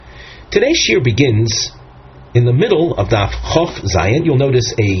Today's shir begins in the middle of Daf Chof Zayin. You'll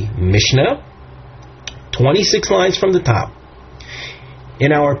notice a Mishnah, 26 lines from the top.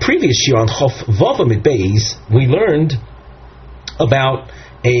 In our previous shir on Chof Vav Amid Beis, we learned about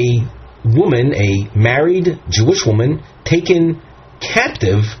a woman, a married Jewish woman, taken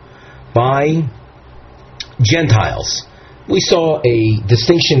captive by Gentiles. We saw a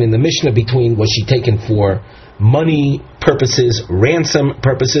distinction in the Mishnah between was she taken for money purposes, ransom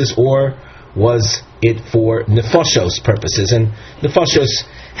purposes, or was it for nefoshos purposes? And nefoshos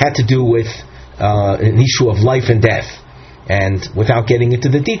had to do with an issue of life and death. And without getting into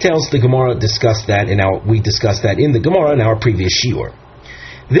the details, the Gemara discussed that we discussed that in the Gemara in our previous shiur.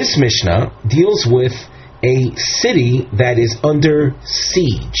 This Mishnah deals with a city that is under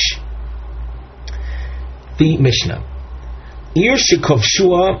siege. The Mishnah. Ir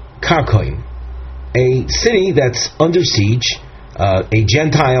shekovshua karkoim. A city that's under siege. A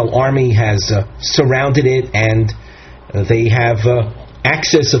Gentile army has surrounded it, and they have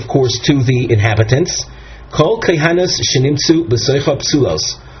access, of course, to the inhabitants. Kol kehanas shenimtzu b'soicha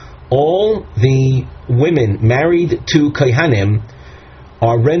psulos. All the women married to kehanim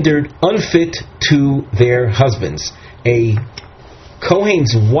are rendered unfit to their husbands. A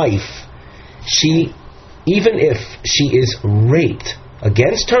Kohen's wife, even if she is raped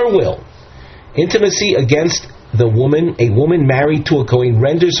against her will, intimacy against the woman, a woman married to a Kohen,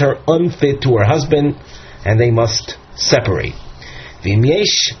 renders her unfit to her husband, and they must separate. V'im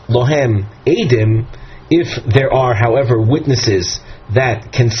yesh lohem edim, if there are, however, witnesses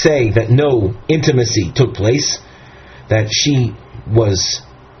that can say that no intimacy took place, that she was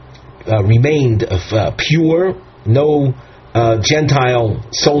remained pure, no Gentile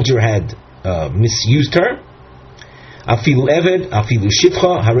soldier had misused her. Afilu eved, afilu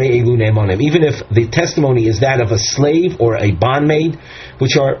shifcha, hare elu ne'emanim. Even if the testimony is that of a slave or a bondmaid,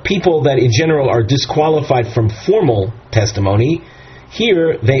 which are people that in general are disqualified from formal testimony,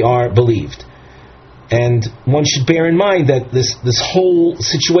 here they are believed. And one should bear in mind that this whole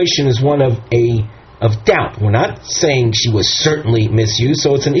situation is one of doubt. We're not saying she was certainly misused,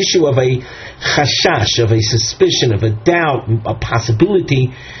 so it's an issue of a chashash, of a suspicion, of a doubt, a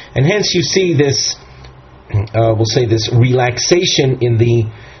possibility, and hence you see this, we'll say this relaxation in the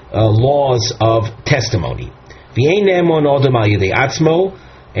laws of testimony.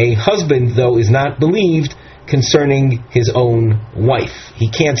 A husband, though, is not believed concerning his own wife. He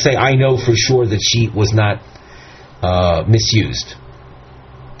can't say, I know for sure that she was not misused.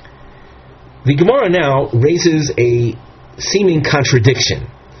 The Gemara now raises a seeming contradiction.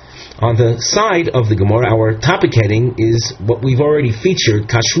 On the side of the Gemara, our topic heading is what we've already featured,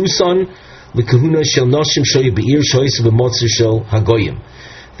 Kashruson l'kahuna shel noshim shoyu be'ir shoyis v'motzer shel hagoyim.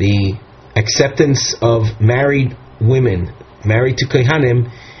 The acceptance of married women, married to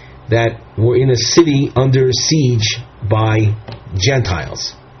Kohanim, that were in a city under siege by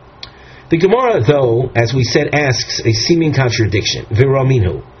Gentiles. The Gemara, though, as we said, asks a seeming contradiction.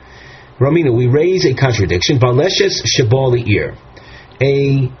 V'raminu, we raise a contradiction. Baleshes shabali ir,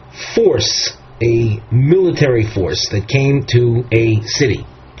 a force, a military force that came to a city.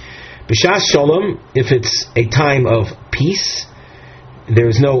 B'shas shalom, if it's a time of peace, there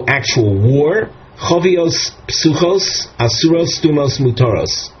is no actual war. Chovios psuchos asuros stumos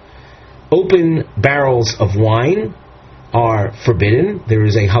mutoros. Open barrels of wine are forbidden. There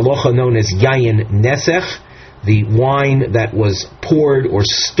is a halacha known as yayin nesech, the wine that was poured or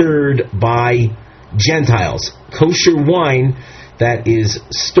stirred by Gentiles. Kosher wine that is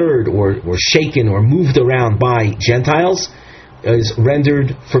stirred or shaken or moved around by Gentiles is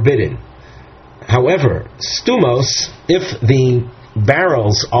rendered forbidden. However, stumos, if the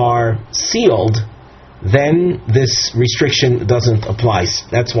barrels are sealed, then this restriction doesn't apply.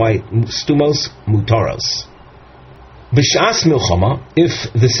 That's why stumos mutaros. B'shas milchama,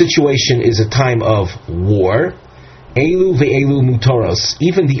 if the situation is a time of war, elu ve'elu mutaros,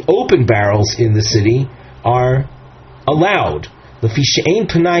 even the open barrels in the city are allowed. L'fi she'ein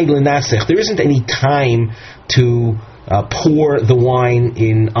p'nai l'nasech, there isn't any time to pour the wine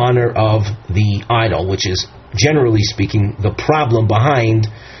in honor of the idol, which is, generally speaking, the problem behind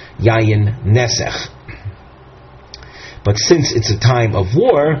yayin nesech. But since it's a time of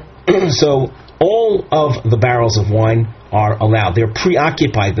war, so all of the barrels of wine are allowed. They're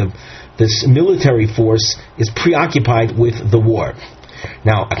preoccupied. This military force is preoccupied with the war.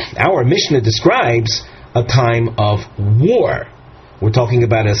 Now, our Mishnah describes a time of war. We're talking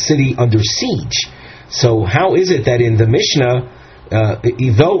about a city under siege. So how is it that in the Mishnah,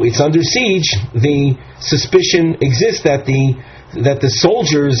 though it's under siege, the suspicion exists that the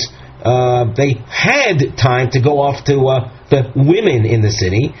soldiers they had time to go off to the women in the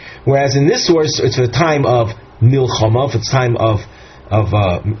city, whereas in this source it's a time of milchama, it's time of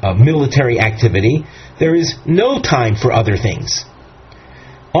military activity. There is no time for other things.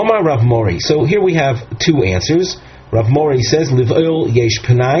 Omar Rav Mori. So here we have two answers. Rav Mori says, Liv'il yesh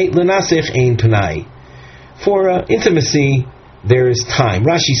penai, lenasech ein penai. For intimacy, there is time.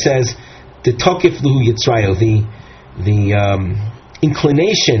 Rashi says, the tokif luhu yitzrayo, the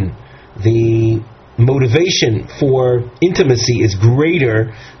inclination, the motivation for intimacy is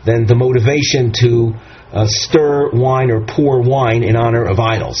greater than the motivation to stir wine or pour wine in honor of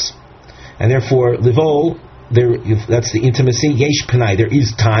idols. And therefore, livol, that's the intimacy. Yesh penai, there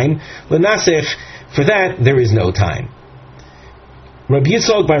is time. Lenasech, for that, there is no time. Rabbi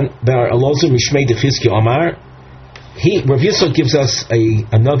Yitzchak bar Elazar Mishmei Dechizki Omar, Rabbi Yitzchak gives us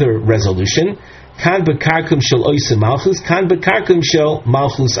another resolution. Kan bekarkum shel oise malchus, kan bekarkum shel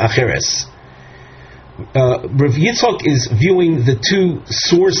malchus acheres. Rabbi Yitzchak is viewing the two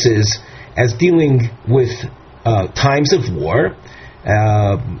sources as dealing with times of war.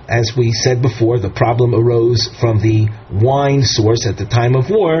 As we said before, the problem arose from the wine source at the time of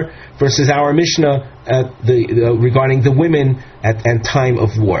war versus our Mishnah regarding the women at time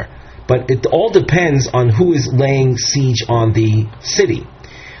of war. But it all depends on who is laying siege on the city.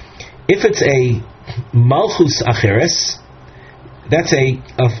 If it's a malchus acheres, that's a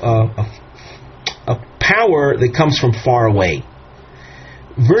power that comes from far away.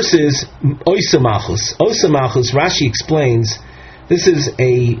 Versus oisa malchus. Oisa malchus, Rashi explains, this is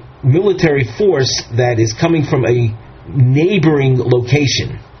a military force that is coming from a neighboring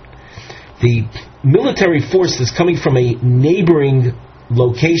location. The military force that's coming from a neighboring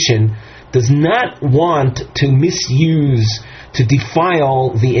location does not want to misuse, to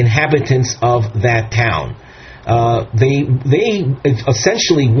defile the inhabitants of that town. They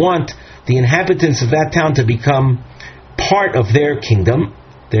essentially want the inhabitants of that town to become part of their kingdom,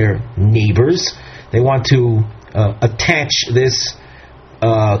 their neighbors. They want to attach this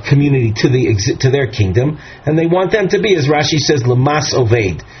community to their kingdom, and they want them to be, as Rashi says, lamas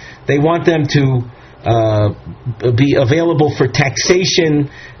oved. They want them to be available for taxation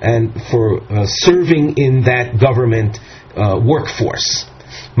and for serving in that government workforce.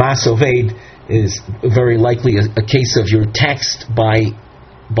 Mas oved is very likely a case of you're taxed by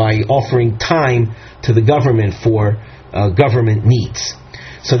offering time to the government for government needs.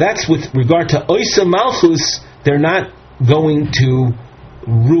 So that's with regard to oisa malchus. They're not going to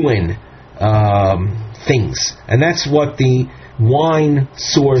ruin things, and that's what the wine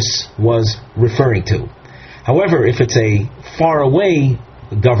source was referring to. However, if it's a faraway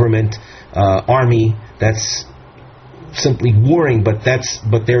government army that's simply warring, but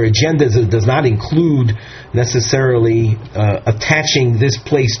their agenda does not include necessarily attaching this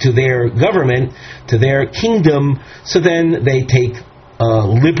place to their government, to their kingdom, so then they take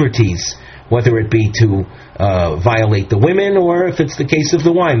liberties, whether it be to violate the women, or if it's the case of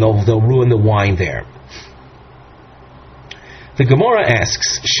the wine, they'll ruin the wine there. The Gemara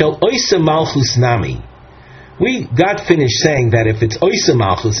asks, Shel oisa malchus nami? We got finished saying that if it's oisa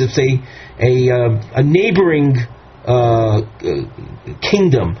malchus, it's a neighboring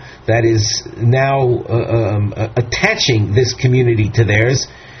kingdom that is now attaching this community to theirs,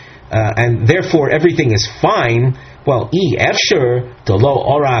 and therefore everything is fine. Well, efshir to lo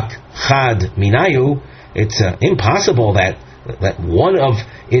orak chad minayu. It's impossible that one of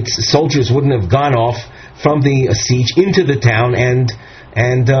its soldiers wouldn't have gone off from the siege into the town and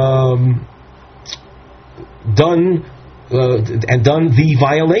done the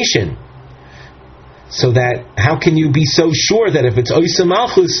violation. So that how can you be so sure that if it's oisa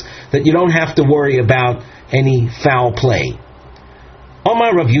malchus that you don't have to worry about any foul play?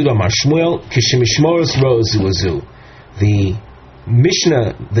 Omar Rav Yudah Mar Shmuel kishemishmoros rozuazu. The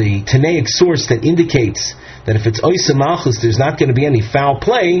Mishnah, the Tanaic source that indicates that if it's oisa malchus there's not going to be any foul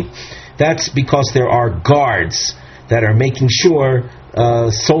play, that's because there are guards that are making sure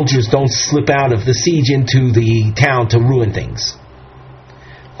soldiers don't slip out of the siege into the town to ruin things.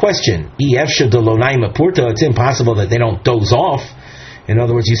 Question: it's impossible that they don't doze off. In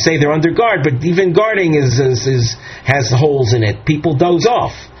other words, you say they're under guard, but even guarding has holes in it. People doze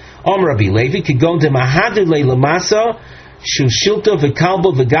off. Rabbi Levi could go to Mahadu Lamasa Shushilta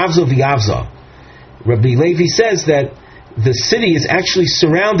Vikalba Vigavza Viavza. Rabbi Levi says that the city is actually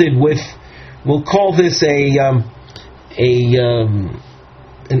surrounded with, we'll call this an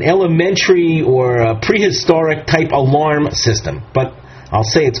elementary or a prehistoric type alarm system, but I'll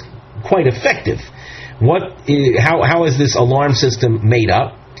say it's quite effective. How is this alarm system made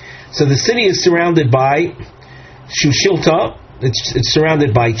up? So the city is surrounded by Shushilta, it's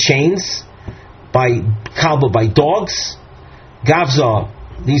surrounded by chains, by kalba, by dogs. Gavza,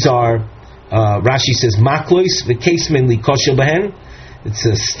 these are Rashi says maklois v'kesmin likosha behen. It's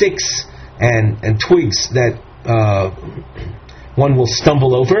sticks and twigs that one will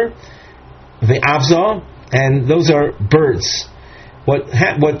stumble over. Ve'avza, and those are birds.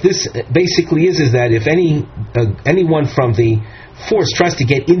 What this basically is that if anyone from the force tries to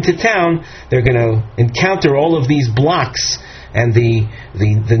get into town, they're going to encounter all of these blocks, and the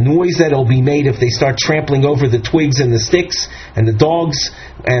noise that'll be made if they start trampling over the twigs and the sticks, and the dogs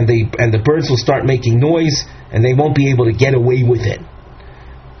and the birds will start making noise, and they won't be able to get away with it.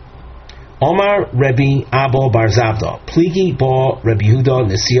 Omar Rebbe Abo Bar Zavda Pligi Ba Rebbe Yehuda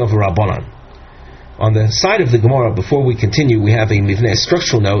Nesiya V'Rabbanan. On the side of the Gemara, before we continue, we have a mivneh,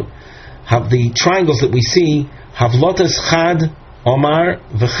 structural note. Have the triangles that we see, Havlotas Chad Omar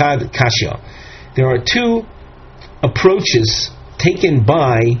V'Chad Kashya. There are two approaches taken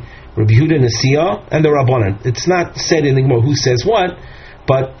by Rabbi Yehuda Nesiya and the Rabbanan. It's not said in the Gemara who says what,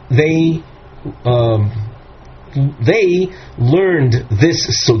 but they learned this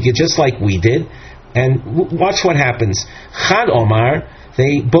sugya just like we did. And watch what happens. Chad Omar,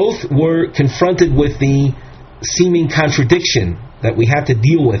 they both were confronted with the seeming contradiction that we had to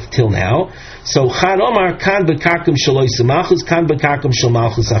deal with till now. So Chad Omar, kan b'karkum shaloi semachus, kan b'karkum shal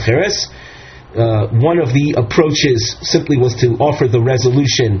malchus acheres. One of the approaches simply was to offer the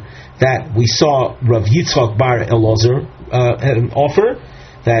resolution that we saw Rav Yitzchak Bar Elazar offer,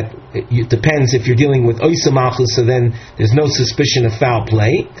 that it depends if you're dealing with Oisa Malchus, so then there's no suspicion of foul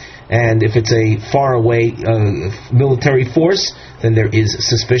play, and if it's a far away military force, then there is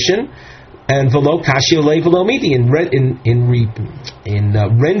suspicion. And velo kashia le velo midi, in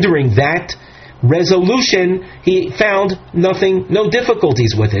rendering that resolution, he found no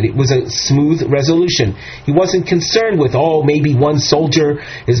difficulties with it. It was a smooth resolution. He wasn't concerned with, maybe one soldier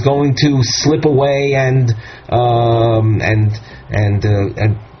is going to slip away and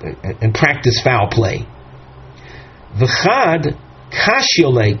practice foul play. V'chad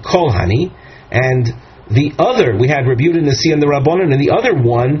kashiole kolhani, and the other, we had Rabbi Yehuda Nesiya and the Rabbanan, and the other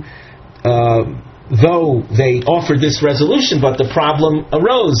one, though they offered this resolution, but the problem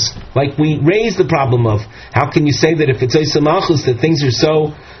arose. Like we raised the problem of, how can you say that if it's Oisa Malchus that things are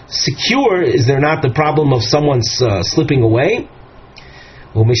so secure, is there not the problem of someone slipping away?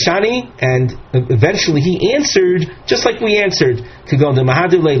 Umeshani, and eventually he answered, just like we answered,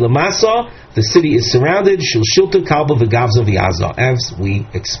 the city is surrounded, Shilshilta Kalba V'Gavza V'Yaza, as we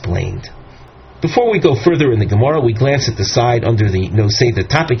explained. Before we go further in the Gemara, we glance at the side under the the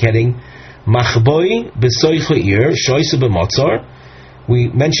topic heading, Machboi B'Soicha Ir, Shoysa B'Motzar. We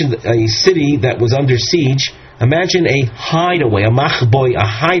mentioned a city that was under siege. Imagine a hideaway, a machboi, a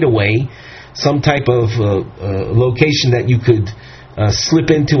hideaway, some type of location that you could slip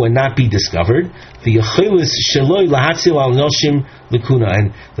into and not be discovered. The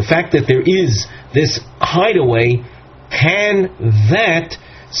and the fact that there is this hideaway, can that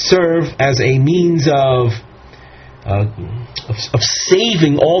serve as a means of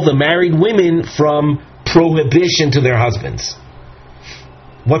saving all the married women from prohibition to their husbands?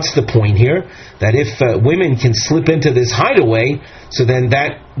 What's the point here? That if women can slip into this hideaway, so then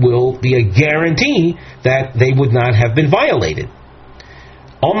that will be a guarantee that they would not have been violated.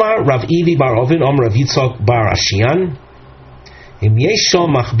 Omar Rav Ivi Bar Ovin, Omar Rav Yitzchak Bar Ashian.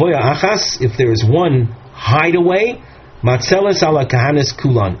 If there is one hideaway, Matzeles ala kahanes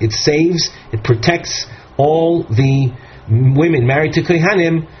kulan, it saves, it protects all the women married to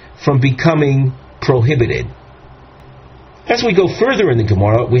kohanim from becoming prohibited. As we go further in the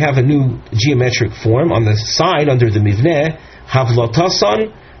Gemara, we have a new geometric form on the side under the mivneh,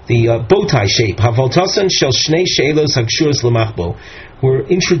 havlotasan, the bow tie shape. Havlotasan shel shnei she'elos hakshuras lemachbo. We're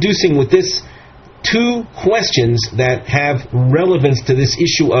introducing with this two questions that have relevance to this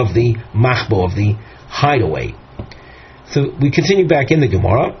issue of the machbo, of the hideaway. So we continue back in the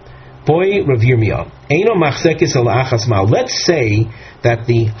Gemara. Boy Rav Yirmiyah, Eino machzekes ala achas mal. Let's say that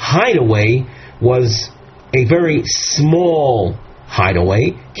the hideaway was a very small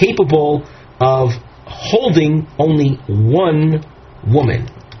hideaway, capable of holding only one woman.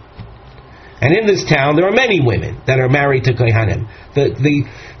 And in this town, there are many women that are married to kohanim. The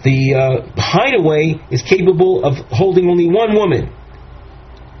hideaway is capable of holding only one woman.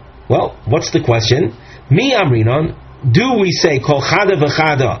 Well, what's the question? Mi amrinon, do we say kol chada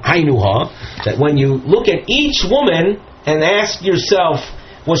v'chada hainuha, that when you look at each woman and ask yourself,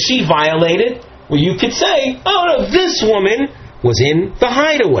 was she violated? Well, you could say, no, this woman was in the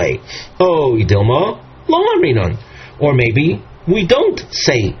hideaway. Oh, Idilma, lo amrinon. Or maybe we don't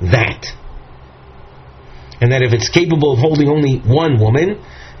say that. and that if it's capable of holding only one woman,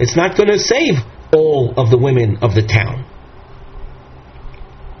 it's not going to save all of the women of the town.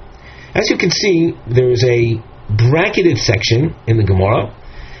 As you can see, there's a bracketed section in the Gemara,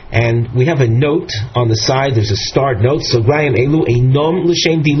 and we have a note on the side. There's a starred note. So Graham Elu Einom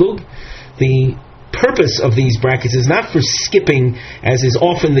L'Shem Dilug. The purpose of these brackets is not for skipping, as is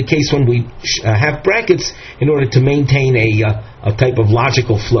often the case when we have brackets in order to maintain a type of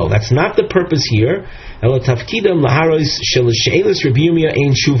logical flow. That's not the purpose here. We're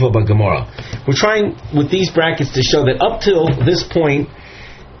trying with these brackets to show that up till this point,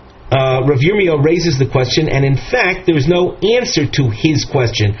 Rav Yirmiyah raises the question, and in fact there is no answer to his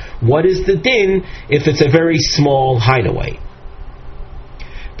question. What is the din if it's a very small hideaway?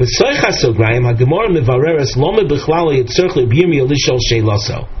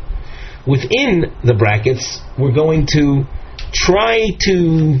 Within the brackets, we're going to try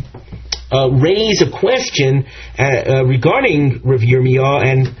to raise a question regarding Rav Yirmiyah,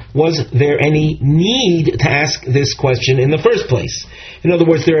 and was there any need to ask this question in the first place? In other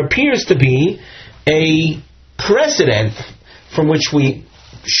words, there appears to be a precedent from which we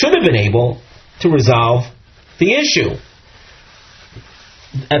should have been able to resolve the issue.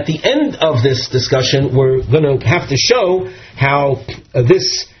 At the end of this discussion, we're going to have to show how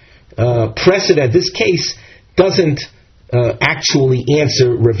this precedent, this case, doesn't actually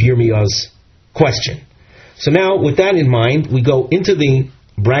answer Rav Yirmiyah's question. So now, with that in mind, we go into the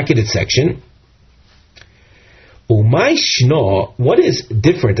bracketed section. Umay shno, what is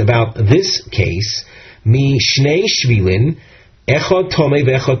different about this case? Mi shnei shvilin, echad tomei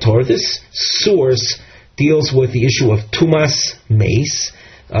ve'echad tor. This source deals with the issue of tumas meis,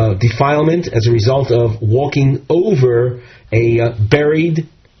 defilement as a result of walking over a buried,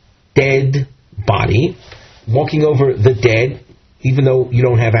 dead body. Walking over the dead, even though you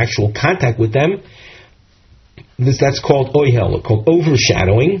don't have actual contact with them, that's called oihel, called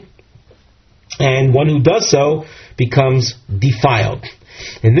overshadowing, and one who does so becomes defiled.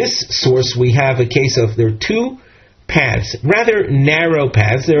 In this source, we have a case of there are two paths, rather narrow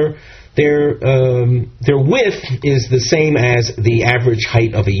paths. Their width is the same as the average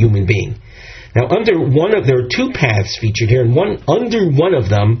height of a human being. Now, there are two paths featured here, and under one of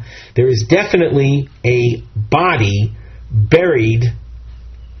them, there is definitely a body buried,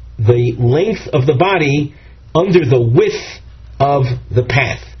 the length of the body under the width of the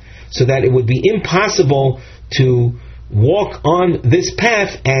path, so that it would be impossible to walk on this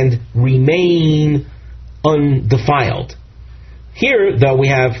path and remain undefiled. Here, though, we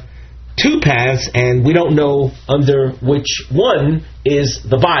have two paths, and we don't know under which one is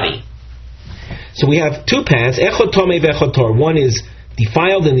the body. So we have two paths, echad tomei ve'echad tor. One is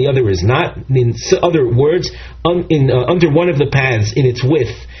defiled and the other is not. In other words, under one of the paths in its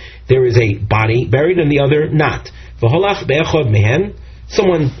width, there is a body buried and the other not. V'holach be'echad mehen.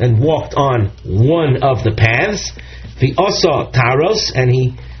 Someone and walked on one of the paths. V'asa taros, and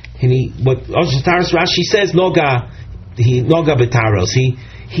he what asa taros, Rashi says noga betaros.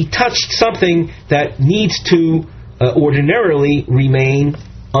 He touched something that needs to ordinarily remain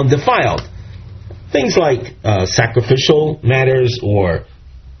undefiled. Things like sacrificial matters or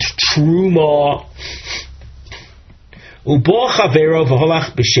truma. Ubo chavero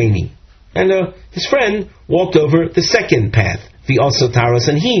v'holach b'sheni. And his friend walked over the second path, v'asa taros,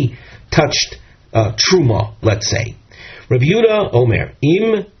 and he touched truma, let's say. Rav Yehuda Omer,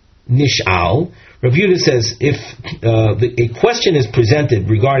 im nish'al. Rav Yehuda says, if a question is presented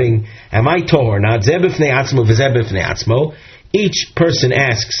regarding, am I tohor or not, zeh b'fnei atzmo v'zeh b'fnei atzmo, each person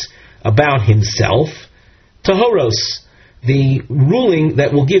asks about himself, tahoros, the ruling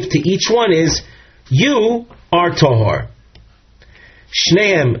that we'll give to each one is, you are tohor.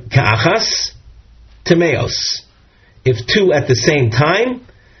 Shneim ka'achas temeos. If two at the same time,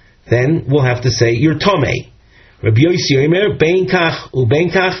 then we'll have to say, you're tomei. Rabbi Yossi Omer, bein kach ubein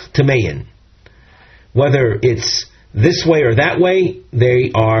kach temein. Whether it's this way or that way,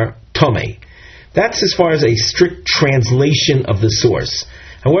 they are tomei. That's as far as a strict translation of the source.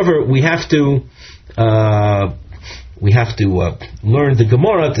 However, we have to learn the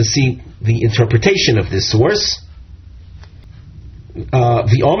Gemara to see the interpretation of this source.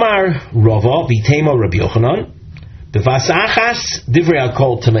 V'omar Rava v'tema Rabbi Yochanan b'vasachas divrei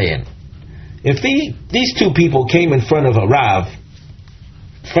hakol tamein. If these two people came in front of a Rav,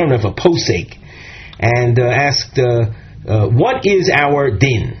 in front of a posek, and asked, what is our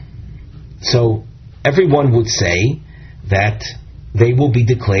din? So everyone would say that they will be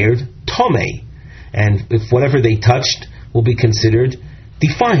declared tomei, and if whatever they touched will be considered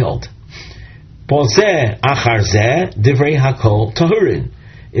defiled. Pozeh achar zeh divrei hakol tahurin.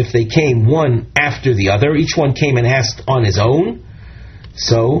 if they came one after the other, each one came and asked on his own,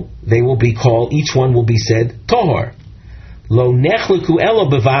 so they will be called, each one will be said Tohor. Lo nechleku elo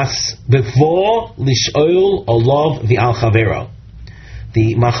bevas bevo lishoil olav v'al chavero.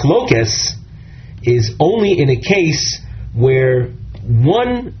 The machlokes is only in a case where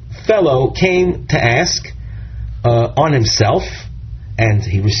one fellow came to ask on himself, and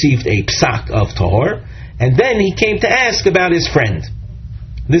he received a psak of Tohor, and then he came to ask about his friend.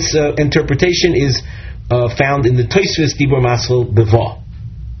 This interpretation is found in the Tosfos Dibur Masel Bevo.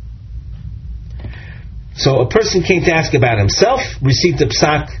 So a person came to ask about himself, received the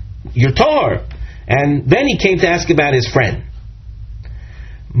psak, your Tohor, and then he came to ask about his friend.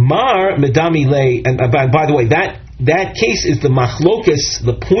 Mar medami lei, and by the way, that case is the machlokes,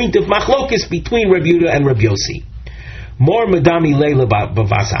 the point of machlokes between Rabbi Yehuda and Rabbi Yossi. More medami lei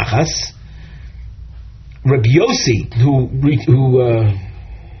bavas achas. Rabbi Yossi, who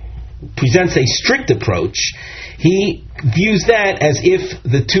presents a strict approach, he views that as if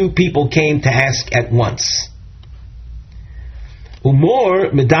the two people came to ask at once.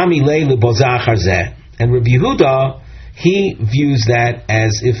 Umor medami lei lebozah charzeh, and Rabbi Yehuda, he views that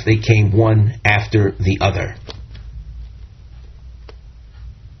as if they came one after the other.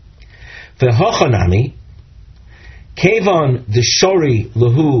 V'hochanami, kevon deshori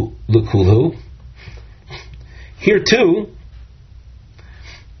lehu lekulu. Here too,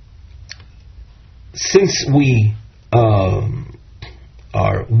 since we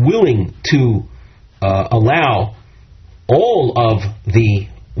are willing to allow all of the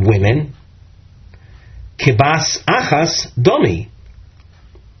women, kibas achas domi.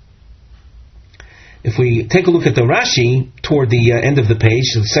 If we take a look at the Rashi toward the end of the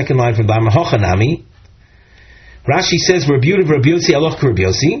page, the second line from Dama Hochanami, Rashi says, Rabbi Yehuda Rabbi Yossi aloch Rabbi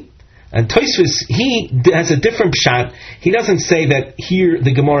Yossi, and Tosfos, he has a different pshat. He doesn't say that here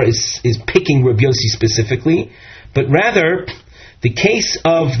the Gemara is picking Rabbi Yossi specifically, but rather the case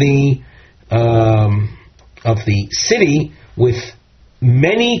of the city with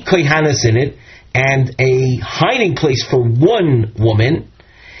many kohanas in it and a hiding place for one woman.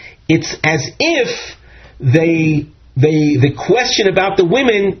 It's as if the question about the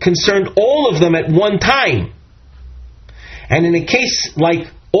women concerned all of them at one time. And in a case like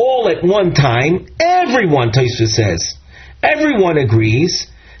all at one time, everyone, Tosfos says, everyone agrees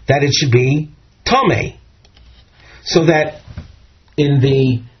that it should be Tomei. So that in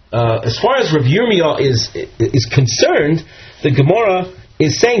the as far as Rav Yirmiyah is concerned, the Gemara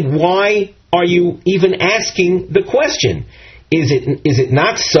is saying, why are you even asking the question? Is it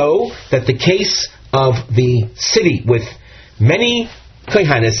not so that the case of the city with many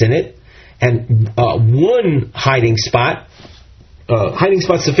kohanis in it and one hiding spot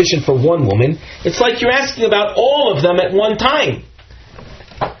sufficient for one woman, it's like you're asking about all of them at one time.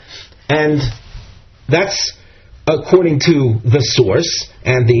 And that's according to the source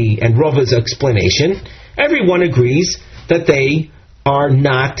and Rava's explanation. Everyone agrees that they are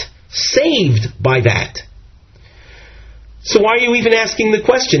not saved by that. So why are you even asking the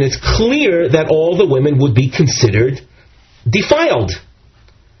question? It's clear that all the women would be considered defiled.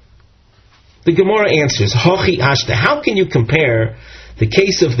 The Gemara answers, Hochi Ashta, how can you compare the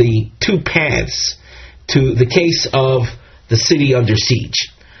case of the two paths to the case of the city under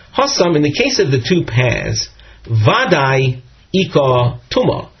siege? Hassam, in the case of the two paths, Vadai Ika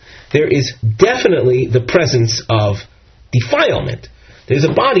Tuma, there is definitely the presence of defilement. There's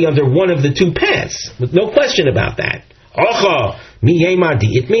a body under one of the two paths, with no question about that. Acha, mi yema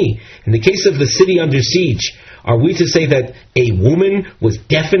di it me. In the case of the city under siege, are we to say that a woman was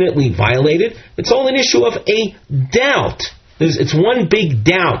definitely violated? It's all an issue of a doubt. It's one big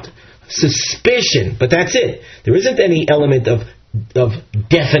doubt, suspicion, but that's it. There isn't any element of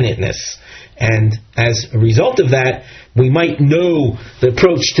definiteness. And as a result of that, we might know the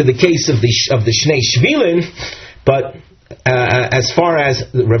approach to the case of the Shnei Shvilin, but as far as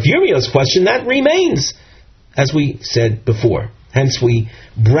Rav Yirmiyah's question, that remains, as we said before. Hence, we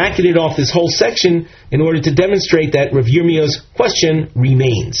bracketed off this whole section in order to demonstrate that Rav Yirmiyah's question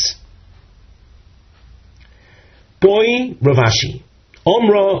remains. Boy Ravashi,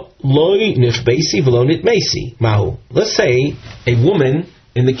 Omra loy nichbesi v'lo nitmesi mahu. Let's say a woman,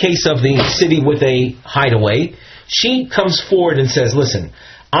 in the case of the city with a hideaway, she comes forward and says, listen,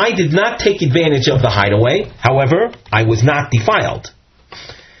 I did not take advantage of the hideaway, however, I was not defiled.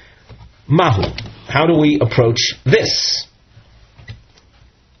 Mahu. How do we approach this?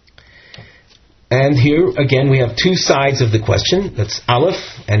 And here, again, we have two sides of the question. That's Aleph,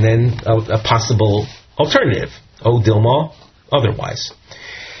 and then a possible alternative. O Dilma, otherwise.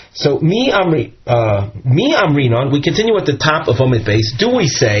 So, mi amrinon, we continue at the top of Omid Base. Do we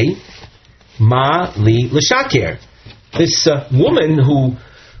say, ma li l'shaker? This woman who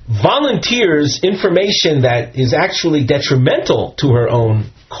volunteers information that is actually detrimental to her own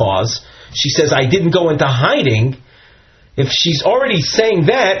cause, she says, I didn't go into hiding. If she's already saying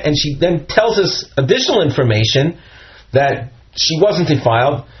that, and she then tells us additional information that she wasn't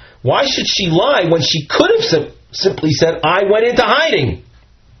defiled, why should she lie when she could have simply said, I went into hiding?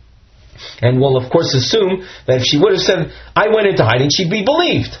 And we'll of course assume that if she would have said, I went into hiding, she'd be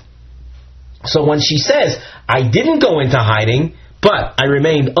believed. So when she says, I didn't go into hiding, but I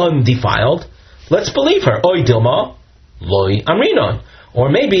remained undefiled, let's believe her. Oy dilma, loy amrinon. Or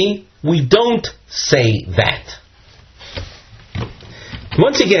maybe we don't say that.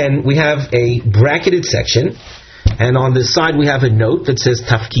 Once again, we have a bracketed section, and on the side we have a note that says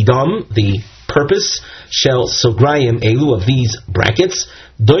Tafkidam, the purpose, shel sograyim elu, of these brackets,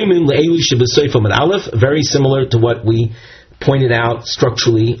 doimim le'elu shebesoif Amud Aleph, very similar to what we pointed out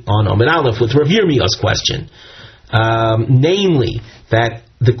structurally on Amud Aleph with Rav Yirmiyahu's question. Namely, that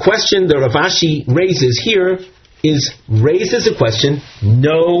the question that Rav Ashi raises here is raised as a question,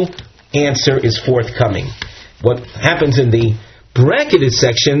 no answer is forthcoming. What happens in the bracketed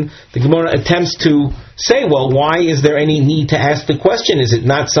section, the Gemara attempts to say, well, why is there any need to ask the question? Is it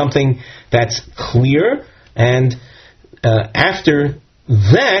not something that's clear? And after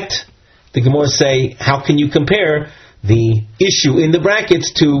that, the Gemara say, how can you compare the issue in the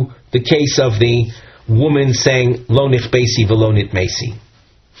brackets to the case of the woman saying, lo nichbesi v'lo nitmesi?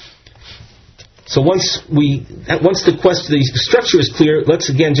 So once the structure is clear, let's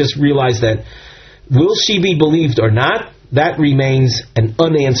again just realize that will she be believed or not? That remains an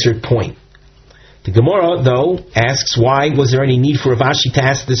unanswered point. The Gemara, though, asks, why was there any need for Rav Ashi to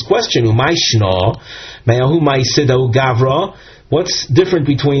ask this question? What's different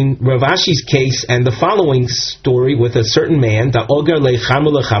between Rav Ashi's case and the following story with a certain man?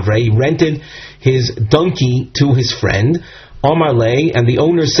 He rented his donkey to his friend, Omar Le, and the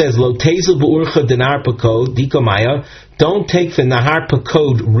owner says, Lo tezel b'urcha denar pakod, dikomaya, don't take the Nahar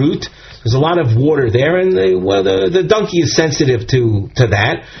Pakod route. There's a lot of water there, and the donkey is sensitive to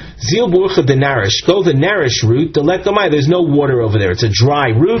that. Zil burcha de Narish, go the Narish route. The lekamai, there's no water over there. It's a dry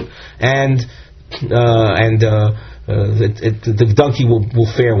route, and the donkey will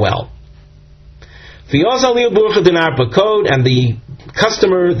fare well. V'yozal burcha de Nahar Pakod, and the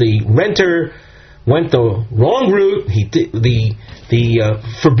customer, the renter, went the wrong route. He did the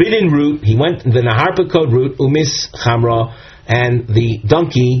forbidden route. He went the Nahar Pakod route, umis chamra, and the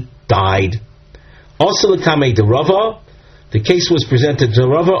donkey died. Also, l'kamei de Rava, the case was presented to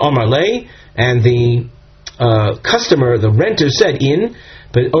Rava Omar Le, and the customer, the renter, said,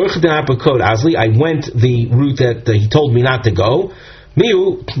 but orch Nahar Pakod Azli, I went the route that he told me not to go.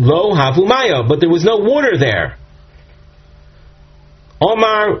 Miu lo havu maya, but there was no water there.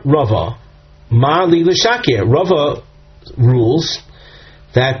 Omar Rava, ma li l'shakir. Rava rules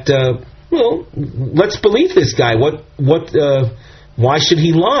that let's believe this guy. Why should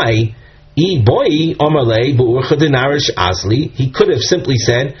he lie? He could have simply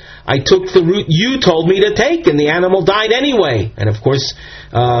said, I took the route you told me to take, and the animal died anyway. And of course,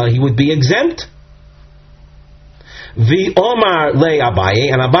 he would be exempt. The Omar le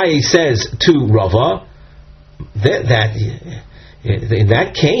Abaye, and Abaye says to Rava, that in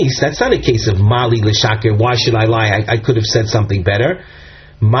that case, that's not a case of Mali l'shakir, why should I lie? I could have said something better.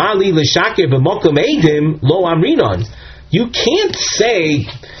 Mali l'shakir b'mokom eidim lo amrinon. You can't say,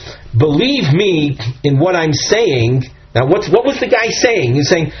 believe me in what I'm saying. Now, what was the guy saying? He's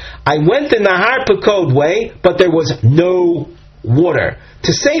saying, I went the Nahar Pakod way, but there was no water.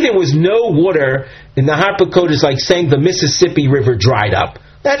 To say there was no water in Nahar Pakod is like saying the Mississippi River dried up.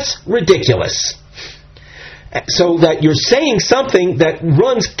 That's ridiculous. So that you're saying something that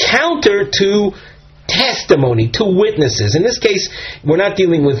runs counter to testimony, to witnesses. In this case, we're not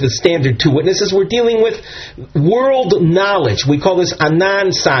dealing with the standard two witnesses, we're dealing with world knowledge. We call this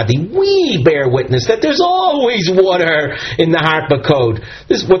Anan Sadi. We bear witness that there's always water in the Nahar Pakod.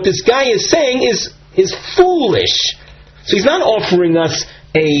 What this guy is saying is foolish. So he's not offering us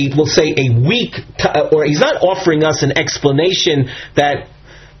a weak, or he's not offering us an explanation that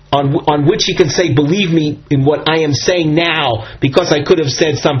on which he can say, believe me in what I am saying now, because I could have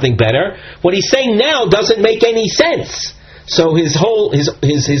said something better. What he's saying now doesn't make any sense. So his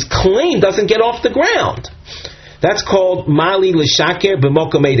claim doesn't get off the ground. That's called Mali l'shakir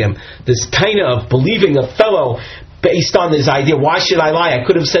b'mokom eidim. This kind of believing a fellow based on this idea, why should I lie? I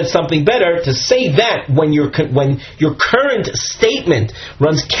could have said something better. To say that when your current statement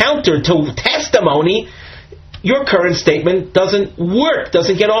runs counter to testimony your current statement doesn't work,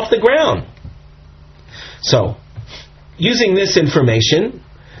 doesn't get off the ground. So, using this information,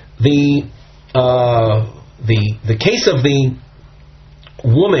 the case of the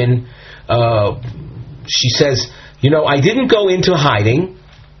woman, she says, I didn't go into hiding,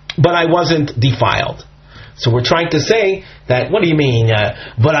 but I wasn't defiled. So we're trying to say that, what do you mean,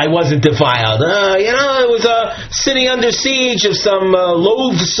 but I wasn't defiled? I was sitting under siege of some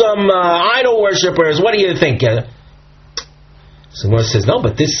loathsome idol worshippers. What do you think? So one says, no,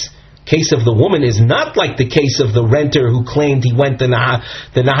 but this case of the woman is not like the case of the renter who claimed he went the Nahar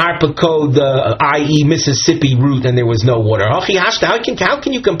Pakod, i.e. Mississippi route, and there was no water. How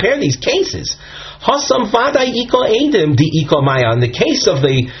can you compare these cases? In the case of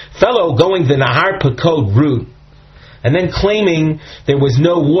the fellow going the Nahar Pakod route and then claiming there was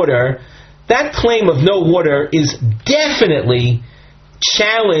no water, that claim of no water is definitely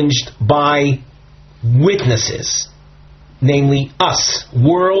challenged by witnesses, namely us.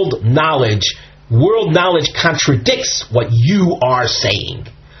 World knowledge contradicts what you are saying.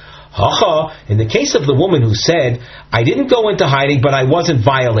 In the case of the woman who said, I didn't go into hiding, but I wasn't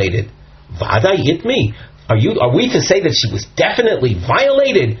violated. Vada yitmi. Are we to say that she was definitely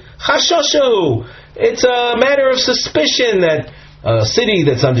violated? Chashoshu. It's a matter of suspicion that a city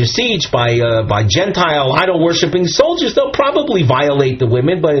that's under siege by Gentile idol-worshipping soldiers, they'll probably violate the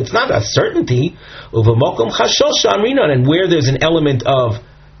women, but it's not a certainty. Uvamokum chashosha amrinon. And where there's an element of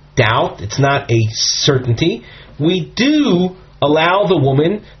doubt, it's not a certainty, we do allow the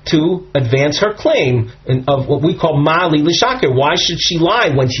woman to advance her claim of what we call ma'ali l'shaker. Why should she lie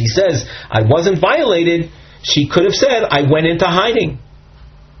when she says, I wasn't violated? She could have said, I went into hiding.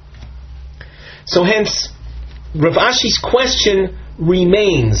 So hence, Rav Ashi's question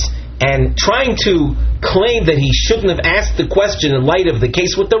remains, and trying to claim that he shouldn't have asked the question in light of the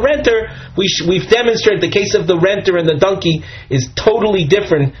case with the renter, we've demonstrated the case of the renter and the donkey is totally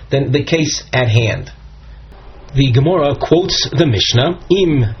different than the case at hand. The Gemara quotes the Mishnah,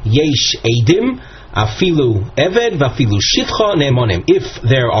 Im yesh edim, afilu eved, vafilu shivcha ne'monim. If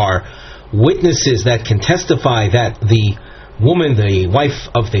there are witnesses that can testify that the woman, the wife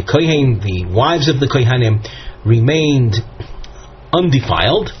of the kohen, the wives of the kohanim, remained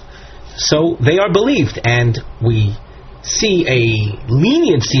undefiled, so they are believed, and we see a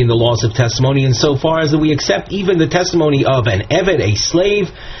leniency in the laws of testimony insofar as that we accept even the testimony of an eved, a slave,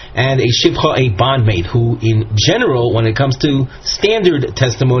 and a shivcha, a bondmaid, who in general, when it comes to standard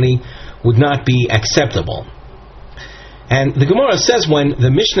testimony, would not be acceptable. And the Gemara says, when the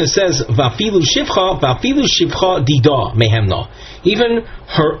Mishnah says vafilu shivcha dida mehemna, even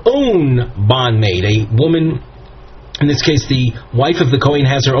her own bondmaid, a woman, in this case the wife of the Kohen,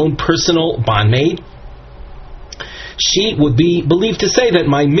 has her own personal bondmaid, she would be believed to say that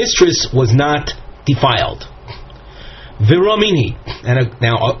my mistress was not defiled. Viramini. And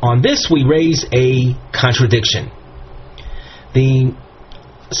now on this we raise a contradiction. The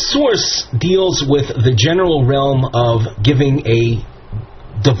source deals with the general realm of giving a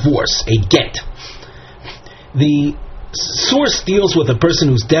divorce, a get. The source deals with a person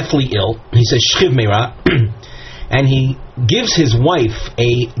who's deathly ill. He says shchiv meira, and he gives his wife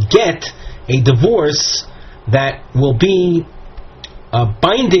a get, a divorce that will be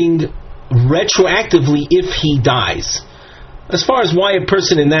binding retroactively if he dies. As far as why a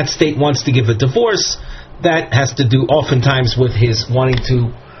person in that state wants to give a divorce, that has to do oftentimes with his wanting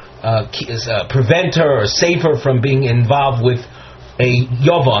to prevent her or save her from being involved with a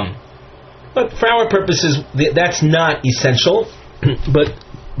yovam. But for our purposes, that's not essential, but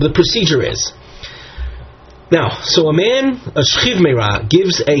the procedure is. Now, so a man, a shchiv meira,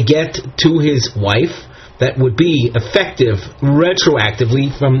 gives a get to his wife that would be effective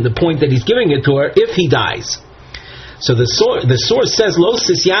retroactively from the point that he's giving it to her if he dies. So the source says, Lo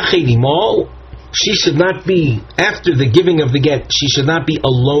sisyachedimo, she should not be, after the giving of the get, she should not be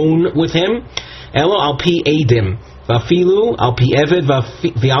alone with him. Elo al pi edim, vafilu al pi eved,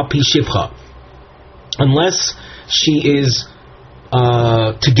 al pi shivcha. Unless she is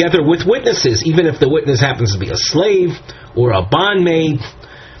together with witnesses, even if the witness happens to be a slave or a bondmaid.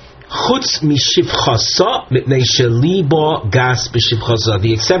 Chutz mishivchasa mitnei shelibo gas b'shivchasa.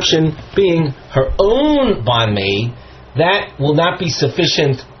 The exception being her own bondmaid. That will not be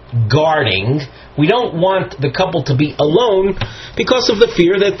sufficient guarding. We don't want the couple to be alone because of the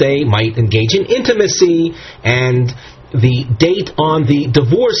fear that they might engage in intimacy, and the date on the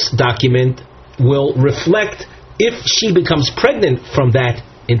divorce document will reflect, if she becomes pregnant from that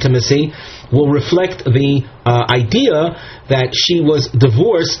intimacy, will reflect the idea that she was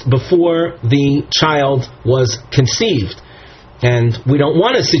divorced before the child was conceived. And we don't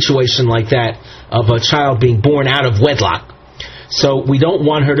want a situation like that of a child being born out of wedlock. So we don't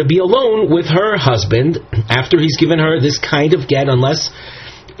want her to be alone with her husband after he's given her this kind of get, unless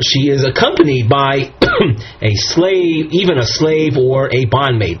she is accompanied by a slave, even a slave or a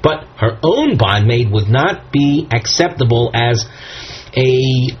bondmaid. But her own bondmaid would not be acceptable as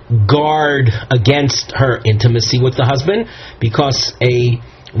a guard against her intimacy with the husband, because a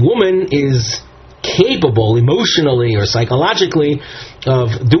woman is capable emotionally or psychologically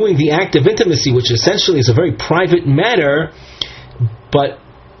of doing the act of intimacy, which essentially is a very private matter, but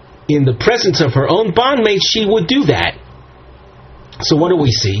in the presence of her own bondmaid she would do that. So what do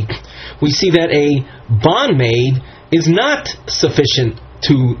we see? We see that a bondmaid is not sufficient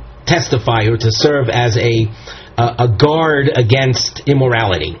to testify or to serve as a guard against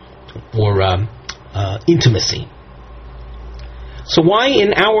immorality or intimacy. So why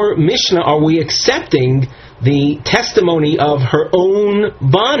in our Mishnah are we accepting the testimony of her own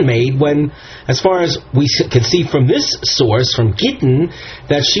bondmaid when, as far as we can see from this source, from Gittin,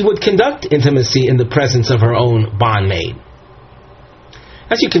 that she would conduct intimacy in the presence of her own bondmaid?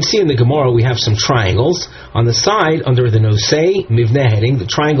 As you can see in the Gemara, we have some triangles. On the side, under the Nosei Mivneh heading, the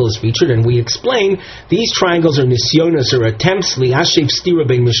triangle is featured, and we explain these triangles are nisyonos, or attempts, li'ashev stira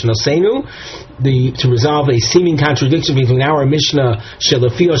bein mishnosenu, to resolve a seeming contradiction between our Mishnah,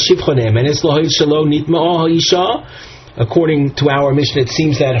 shelafio shivcha ne'emenes lo'hid shelo nitma'o ha'isha. According to our Mishnah, it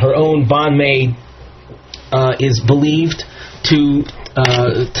seems that her own bondmaid is believed to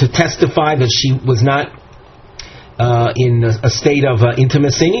testify that she was not in a state of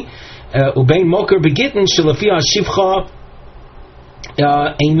intimacy. Ubein moker begitten shelafia shivcha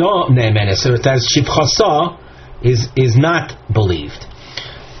eino ne'emenes, so it says shivcha is not believed.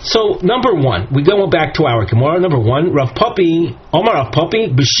 So number one, we go back to our Gemara. Number one, Rav Papi Omar Rav Papi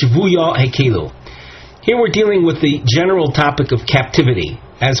b'shivuya hekelu. Here we're dealing with the general topic of captivity.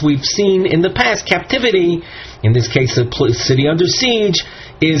 As we've seen in the past, captivity, in this case a city under siege,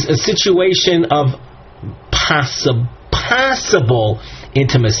 is a situation of possible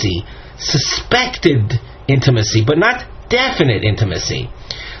intimacy, suspected intimacy, but not definite intimacy.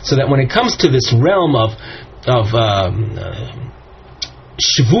 So that when it comes to this realm of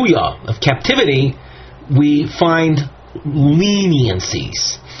shivuya, of captivity, we find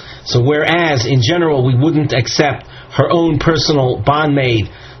leniencies. So whereas in general we wouldn't accept her own personal bondmaid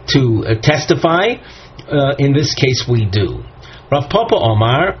to testify, in this case we do. Rav Papa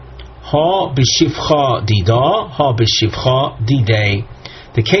Omar, ha b'shivcha dida, ha b'shivcha didei.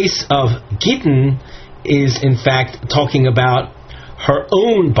 The case of Gittin is in fact talking about her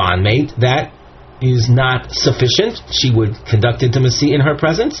own bondmaid. That is not sufficient. She would conduct intimacy in her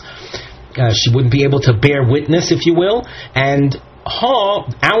presence. She wouldn't be able to bear witness, if you will. And ha,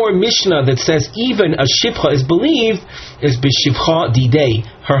 our Mishnah that says even a shivcha is believed, is b'shivcha didei,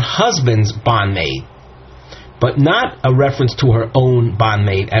 her husband's bondmaid, but not a reference to her own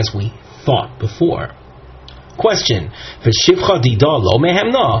bondmaid as we thought before. Question: v'shivcha dida lo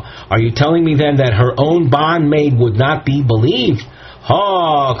mehemna? Are you telling me then that her own bondmaid would not be believed?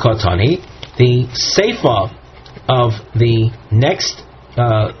 Ha katani. The seifa of the next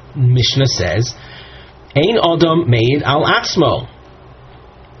Mishnah says, Ein Adam made al atzmo.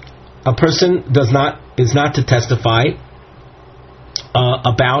 A person is not to testify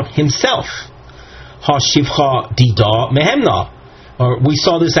about himself. Ha shivcha dida mehemna. Or we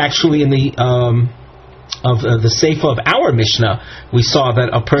saw this actually in the seifa of our Mishnah. We saw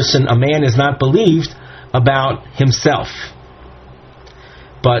that a man is not believed about himself.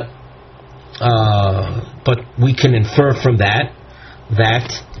 But we can infer from that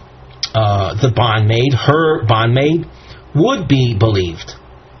the bondmaid, her bondmaid, would be believed.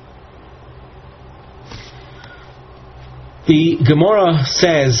 The Gemara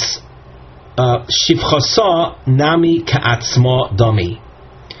says, Shivchasa nami ka'atzma dami.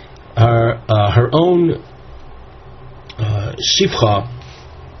 Her own shivcha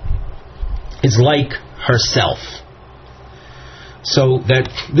is like herself. So that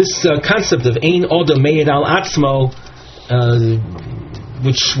this concept of ein oda meid al atzmo,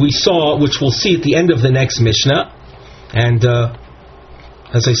 which we'll see at the end of the next Mishnah, and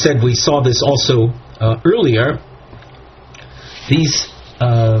as I said, we saw this also earlier. This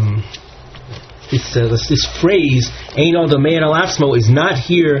phrase ein oda meid al atzmo is not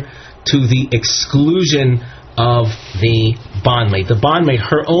here to the exclusion of the bondmaid. The bondmaid,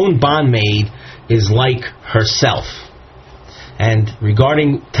 her own bondmaid, is like herself. And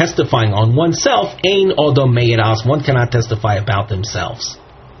regarding testifying on oneself, ein odo me'eras, one cannot testify about themselves.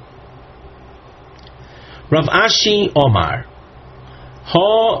 Rav Ashi Omar,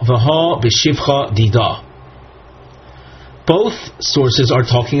 ha v'ha b'shivcha dida. both sources are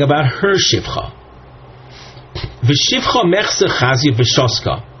talking about her shivcha. V'shivcha mechse chazia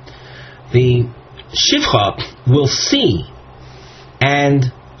v'shoska. The shivcha will see,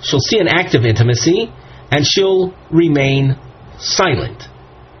 and she'll see an act of intimacy, and she'll remain silent.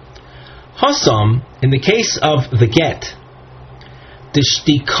 Hasam, in the case of the get,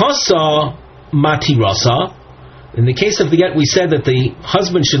 Dishtikasa matirasa. In the case of the get, we said that the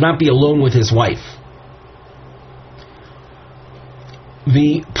husband should not be alone with his wife.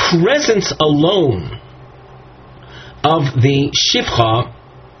 The presence alone of the shivcha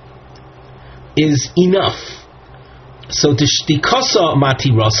is enough. So Dishtikasa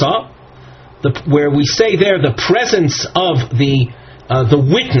matirasa, where we say there the presence of the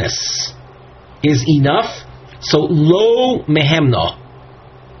witness is enough. So lo mehemna,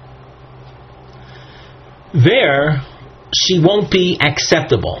 there she won't be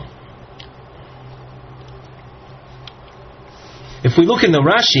acceptable. If we look in the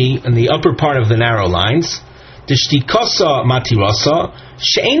Rashi, in the upper part of the narrow lines, Dishtikasa matirasa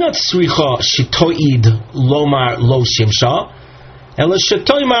she'enat sricha shitoid lomar lo shimsha ela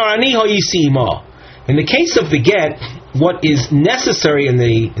shitoy marani hoyisi ima. In the case of the get, what is necessary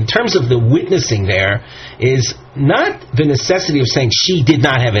in terms of the witnessing there is not the necessity of saying she did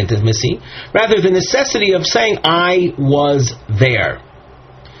not have intimacy, rather the necessity of saying I was there.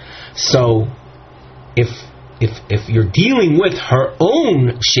 So if you're dealing with her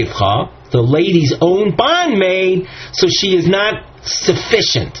own shivcha, the lady's own bondmaid, so she is not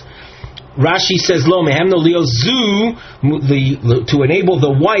sufficient. Rashi says, "Lo mehemno liozu," to enable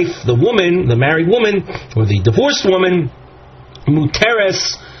the wife, the woman, the married woman, or the divorced woman,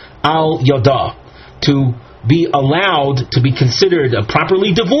 muteres al yoda, to be allowed to be considered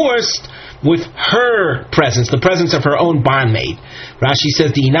properly divorced with her presence, the presence of her own bondmaid. Rashi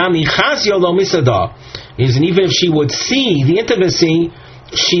says, "Di'inami chazio lo misada," is, and even if she would see the intimacy,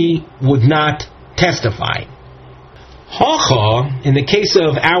 she would not testify. Hacha, in the case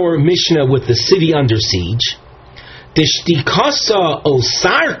of our Mishnah with the city under siege, Dishtikasa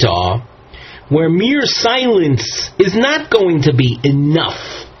osarta, where mere silence is not going to be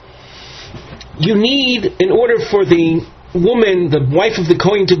enough. You need, in order for the woman, the wife of the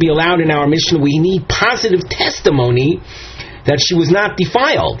Kohen, to be allowed in our Mishnah, we need positive testimony that she was not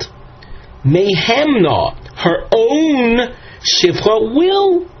defiled. Mehemna, her own shivcha,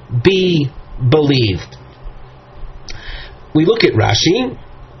 will be believed. We look at Rashi.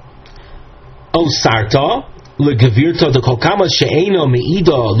 Osarta legavirta de kolkama she'eno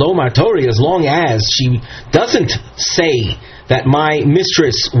meida lo martori. As long as she doesn't say that my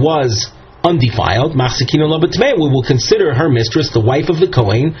mistress was undefiled, machzikina lo b'tmei, we will consider her mistress, the wife of the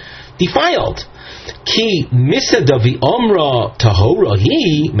Kohen, defiled. Ki misadavi omra tahora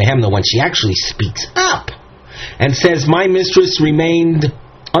hi mehemna, when she actually speaks up and says my mistress remained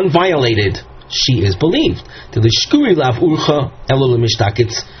unviolated, she is believed. To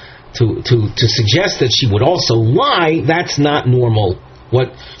suggest that she would also lie, that's not normal.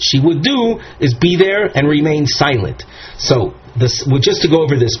 What she would do is be there and remain silent. So, just to go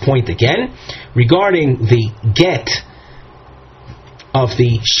over this point again, regarding the get of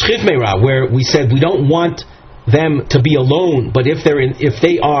the shchiv meira, where we said we don't want them to be alone, but if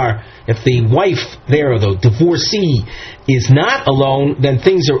the wife there, or the divorcee, is not alone, then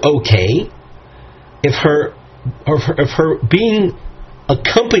things are okay. If her being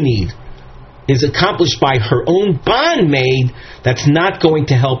accompanied is accomplished by her own bondmaid, that's not going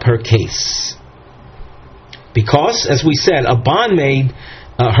to help her case. Because, as we said, a bondmaid,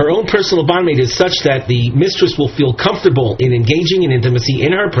 her own personal bondmaid, is such that the mistress will feel comfortable in engaging in intimacy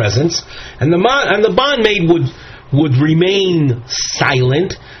in her presence, and the bondmaid would remain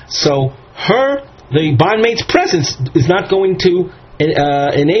silent. So the bondmaid's presence is not going to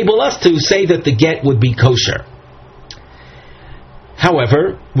enable us to say that the get would be kosher.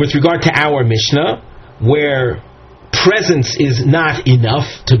 However, with regard to our Mishnah, where presence is not enough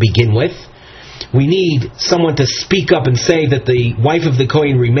to begin with, we need someone to speak up and say that the wife of the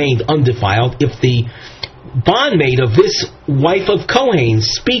Kohen remained undefiled. If the bondmaid of this wife of Kohen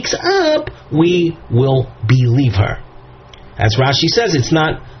speaks up, we will believe her. As Rashi says, it's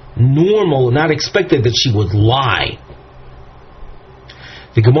not normal, not expected that she would lie.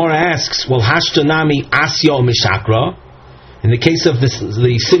 The Gemara asks, well, hashtanami asyo mishakra. In the case of the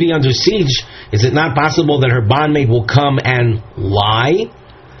city under siege, is it not possible that her bondmaid will come and lie?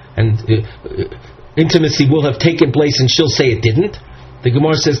 And intimacy will have taken place and she'll say it didn't? The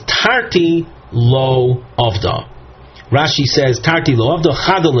Gemara says, Tarti lo avda. Rashi says, Tarti lo avda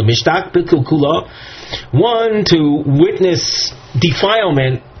chada lemishtak b'kulkula. One, to witness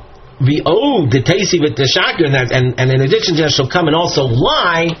defilement the Taisi with the Shakir, and in addition to that, she'll come and also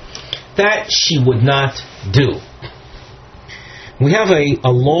lie, that she would not do. We have a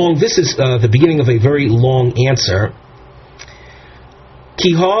long, this is the beginning of a very long answer.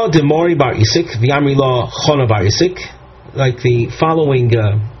 Kiha de Mori bar Isik, v'amri la Chana bar Isik, like the following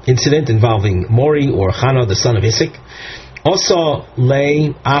incident involving Mori or Chana, the son of Isik. Also, lei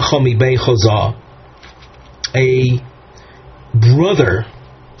achomi bei choza, a brother,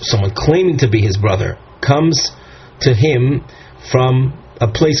 someone claiming to be his brother, comes to him from a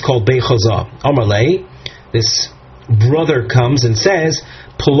place called Bei Choza. Amar lei, this brother comes and says,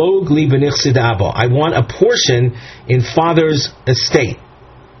 Pelog li b'nichsid abo, I want a portion in father's estate.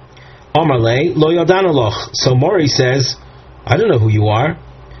 Amar lei, lo yadana loch. So Mori says, I don't know who you are.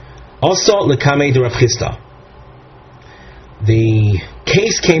 Also, lekame de Rav Chisda. The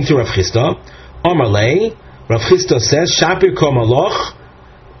case came to Rav Chisda. Amar lei, Rav Chisda says, Shapir kol maloch.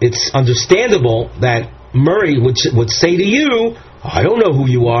 It's understandable that Murray would say to you, I don't know who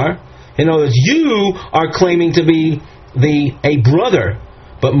you are. In other words, you are claiming to be a brother,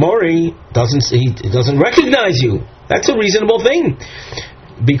 but Murray doesn't recognize you. That's a reasonable thing,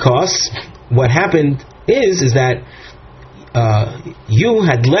 because what happened is that you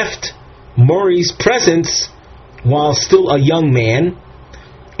had left Murray's presence while still a young man,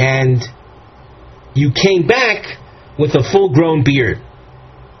 and you came back with a full-grown beard,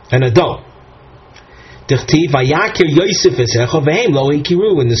 an adult. In the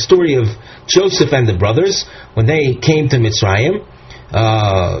story of Joseph and the brothers, when they came to Mitzrayim,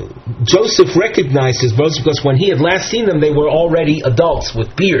 Joseph recognized his brothers because when he had last seen them, they were already adults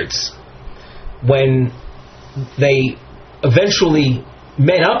with beards. When they eventually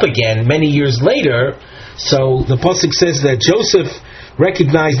met up again many years later, so the pasuk says that Joseph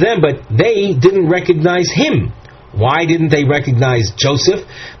recognized them, but they didn't recognize him. Why didn't they recognize Joseph?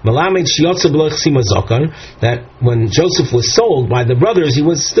 That when Joseph was sold by the brothers, he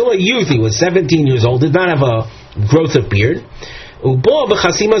was still a youth. He was 17 years old, did not have a growth of beard. And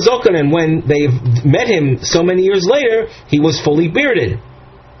when they met him so many years later, he was fully bearded.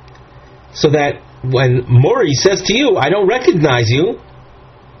 So that when Mori says to you, I don't recognize you,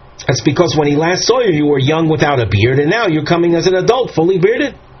 that's because when he last saw you, you were young without a beard, and now you're coming as an adult, fully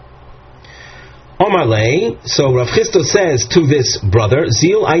bearded. Omar lei, so Rav Chisda says to this brother,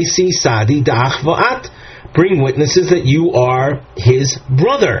 Zil Aisi Sadi Da'ach Va'at, bring witnesses that you are his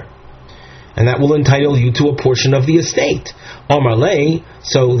brother, and that will entitle you to a portion of the estate. Omar lei,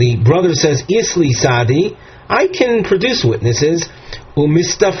 so the brother says, Isli Sadi, I can produce witnesses,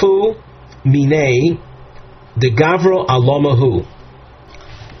 Umistafu Minei de Gavro Alomahu.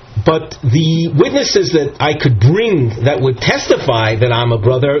 But the witnesses that I could bring that would testify that I'm a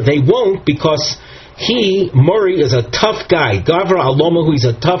brother, they won't, because Murray is a tough guy. Gavra Alomahu, he's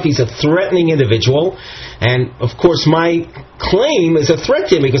a threatening individual. And of course my claim is a threat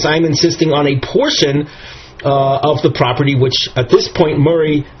to him because I'm insisting on a portion of the property which at this point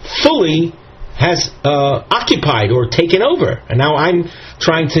Murray fully has occupied or taken over. And now I'm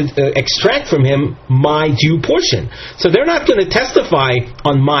trying to extract from him my due portion. So they're not going to testify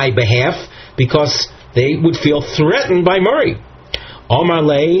on my behalf because they would feel threatened by Murray. Omar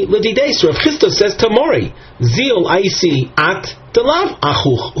lei l'dides, Rav Chisda says to Murray, Zil aisi at delav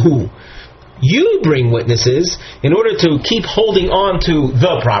achuhu. You bring witnesses in order to keep holding on to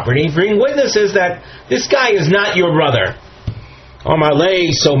the property. Bring witnesses that this guy is not your brother. Omar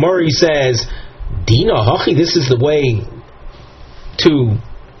lei, so Murray says, Dina hachi, this is the way to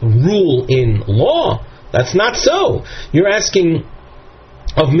rule in law. That's not so. You're asking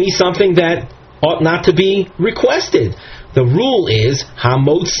of me something that ought not to be requested. The rule is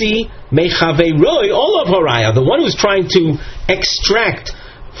hamotzi mechaveroi olav haraya. The one who's trying to extract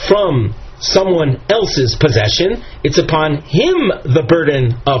from someone else's possession, it's upon him the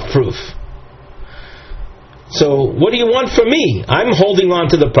burden of proof. So what do you want from me? I'm holding on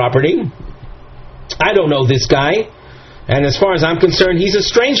to the property. I don't know this guy. And as far as I'm concerned, he's a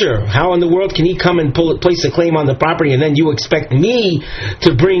stranger. How in the world can he come and place a claim on the property and then you expect me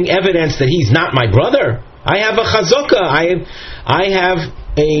to bring evidence that he's not my brother? I have a chazaka. I have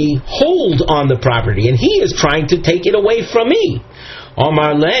a hold on the property and he is trying to take it away from me.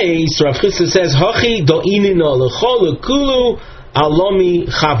 Omar lei, so Rav Chisda says, Hachi do'inino l'chol kulu alomi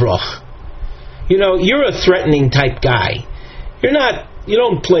chavroch. You know, you're a threatening type guy. You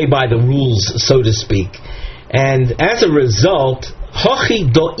don't play by the rules, so to speak. And as a result,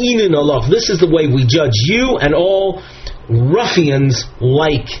 Hachi do'inin alof. This is the way we judge you and all ruffians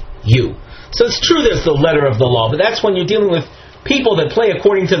like you. So it's true there's the letter of the law, but that's when you're dealing with people that play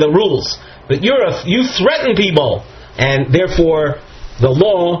according to the rules. But you threaten people, and therefore the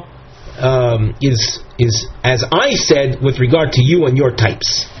law is as I said with regard to you and your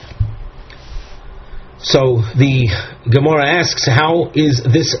types. So the Gemara asks, how is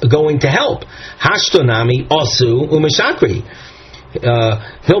this going to help? Hashtonami osu umeshakri.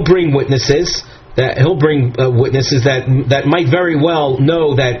 He'll bring witnesses that might very well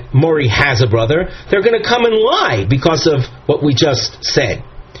know that Mori has a brother. They're going to come and lie because of what we just said.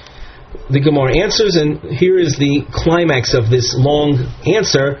 The Gemara answers, and here is the climax of this long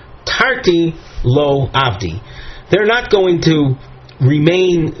answer: Tarti lo avdi. They're not going to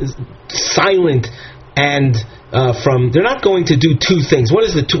remain silent and they're not going to do two things. What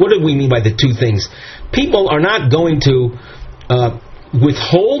do we mean by the two things? People are not going to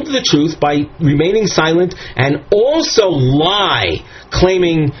withhold the truth by remaining silent and also lie,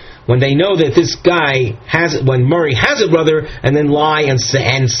 claiming when they know that this guy when Murray has a brother, and then lie and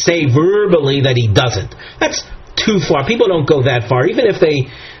say verbally that he doesn't. That's too far. People don't go that far, even if they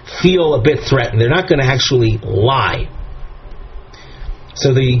feel a bit threatened. They're not going to actually lie.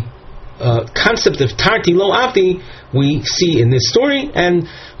 So the concept of Tarti Lo Avdi we see in this story, and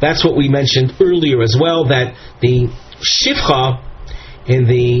that's what we mentioned earlier as well, that the Shivcha, in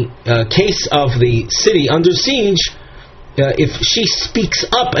the case of the city under siege, if she speaks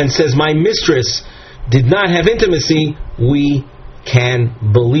up and says, my mistress did not have intimacy, we can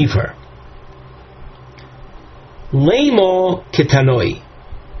believe her. Leimo ketanoi.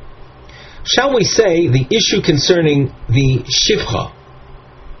 Shall we say the issue concerning the Shivcha,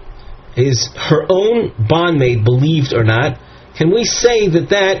 is her own bondmaid believed or not? Can we say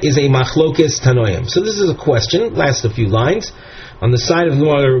that is a machlokes tanoim? So this is a question, last a few lines. On the side of the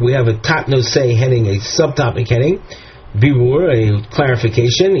water we have a tat nosei heading, a subtopic heading, birur, a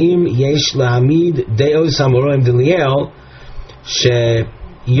clarification, im yesh lahamid deos hamorim deliel she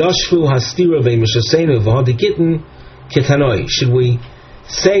yoshvu hastira ve'mishasenu v'hadikitin ketanoi. Should we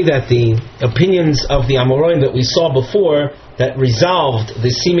say that the opinions of the Amoraim that we saw before, that resolved the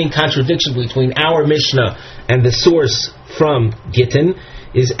seeming contradiction between our Mishnah and the source from Gittin,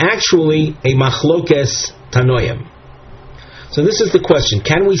 is actually a machlokes tanoim? So this is the question: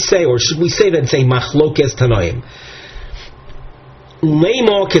 can we say, or should we say that it's a machlokes tanoim?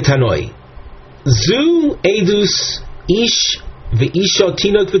 Leimo ketanoi zu edus ish ve'isha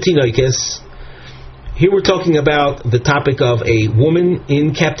tinok v'tinoikes. Here we're talking about the topic of a woman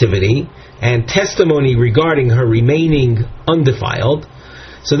in captivity and testimony regarding her remaining undefiled.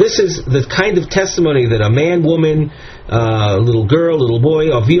 So this is the kind of testimony that a man, woman, little girl, little boy,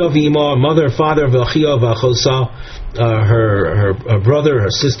 avia v'ima, mother, father, v'achia v'achosa, her brother,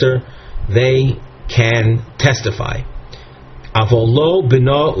 her sister, they can testify. Avolo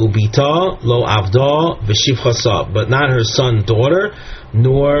bina ubita lo avda v'shivchasa, but not her son, daughter,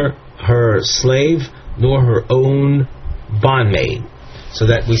 nor her slave, nor her own bondmaid. So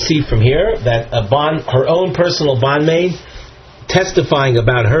that we see from here that her own personal bondmaid testifying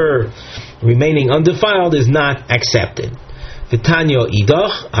about her remaining undefiled is not accepted. V'tanyo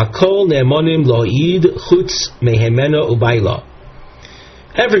idach hakol ne'emonim lo'id chutz mehemena ubayla.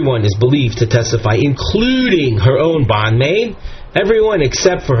 Everyone is believed to testify, including her own bondmaid, everyone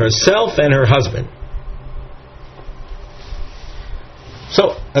except for herself and her husband.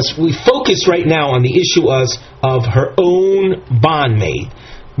 So, as we focus right now on the issue of her own bondmaid,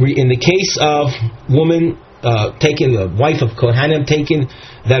 in the case of woman taken, the wife of Kohanim taken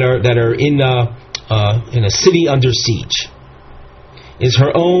that are in a city under siege, is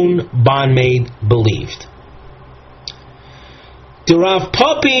her own bondmaid believed? Dirav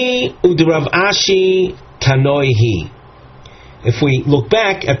Papi udirav Ashi tanoihi. If we look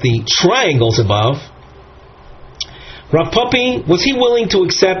back at the triangles above, Rav Papi, was he willing to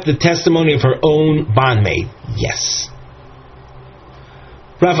accept the testimony of her own bondmaid? Yes.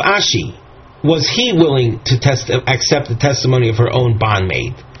 Rav Ashi, was he willing to accept the testimony of her own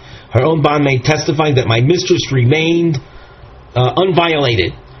bondmaid? Her own bondmaid testifying that my mistress remained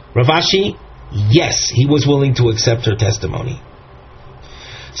unviolated. Rav Ashi, yes, he was willing to accept her testimony.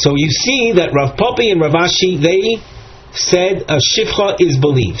 So you see that Rav Papi and Rav Ashi, they said a shivcha is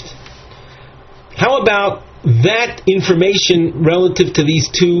believed. How about that information relative to these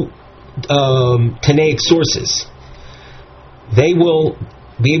two Tanaic sources? They will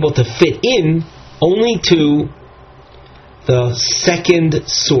be able to fit in only to the second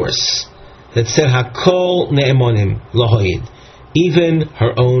source that said Hakol Ne'emonim Lahoid, even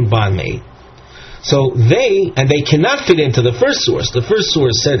her own bondmaid. So they cannot fit into the first source. The first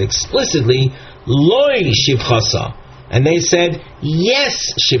source said explicitly Loi Shivchasa, and they said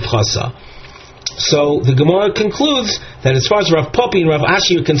yes Shivchasa. So the Gemara concludes that as far as Rav Papi and Rav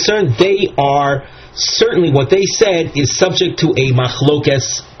Ashi are concerned, they are certainly, what they said is subject to a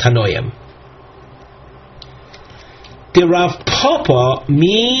machlokes tanoim. The Rav Papa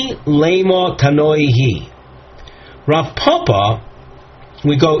mi lema tanoihi. Rav Papa,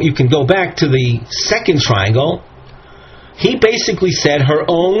 you can go back to the second triangle. He basically said her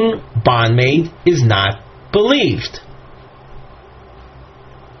own bondmaid is not believed.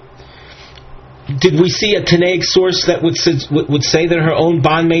 Did we see a Tanaic source that would say that her own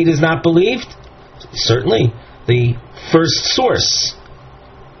bondmaid is not believed? Certainly, the first source.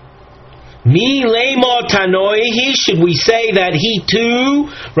 Mi lema tanoihi, should we say that he too,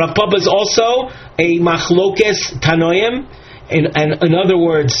 Rav Papa, is also a machlokes tanoim? In other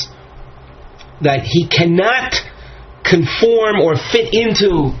words, that he cannot conform or fit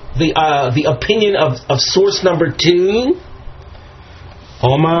into the opinion of source number 2?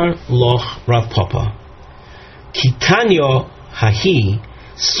 Omar loch Rav Papa. Kitanyo hahi,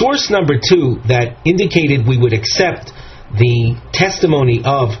 source number 2 that indicated we would accept the testimony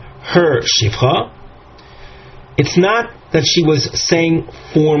of her shivcha. It's not that she was saying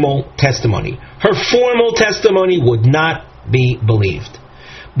formal testimony. Her formal testimony would not be believed.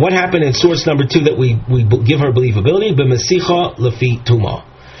 What happened in source number 2 that we give her believability? B'mesicha lefi tuma.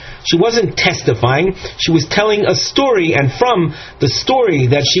 She wasn't testifying, she was telling a story, and from the story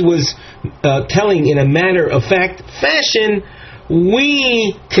that she was telling in a matter of fact fashion,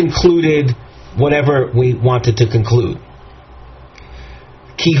 we concluded whatever we wanted to conclude.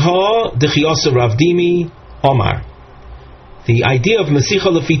 Kiha d'chiyasa Rav Dimi Omar. The idea of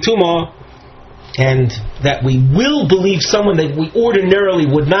Mesicha lefi tuma, and that we will believe someone that we ordinarily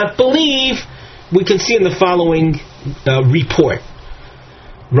would not believe, we can see in the following report.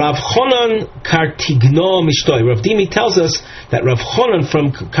 Rav Chonon Kartigno Mishtoi. Rav Dimi tells us that Rav Chonon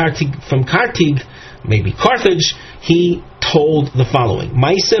from Kartig, maybe Carthage, he told the following: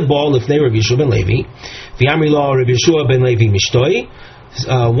 Maise bol lifnei Rav Yeshua ben Levi, v'amri lo Rav Yeshua ben Levi Mishtoi.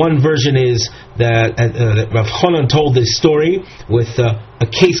 One version is that Rav Chonon told this story with a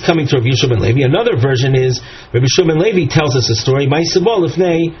case coming to Rav Yeshua ben Levi. Another version is Rav Yeshua ben Levi tells us a story. Maise bol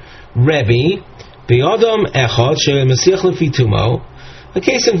lifnei Rebbe b'yadam echad she'mesiach lefi tumo. A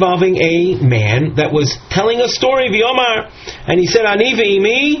case involving a man that was telling a story, v'yomar, and he said, Ani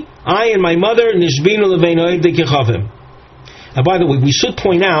v'imi, I and my mother, nishbinu leveinu evdei kechavim. And by the way, we should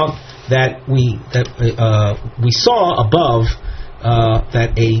point out that we saw above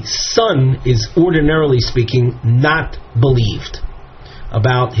that a son is ordinarily speaking not believed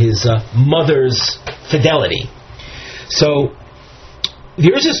about his mother's fidelity. So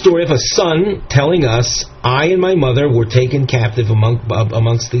here's a story of a son telling us, I and my mother were taken captive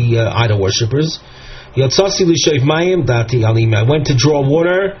amongst the idol worshippers. I went to draw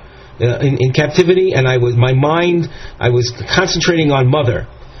water in captivity, and I was concentrating on mother.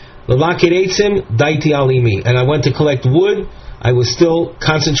 And I went to collect wood, I was still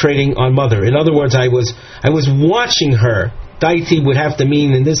concentrating on mother. In other words, I was watching her. Daiti would have to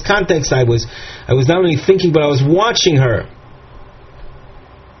mean, in this context, I was not only thinking, but I was watching her.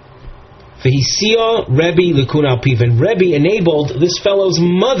 V'hisia Rebbe l'kun al piv, and Rebbe enabled this fellow's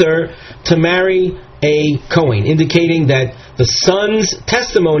mother to marry a Kohen, indicating that the son's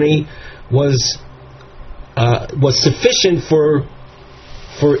testimony was sufficient for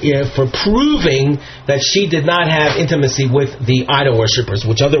proving that she did not have intimacy with the idol worshippers,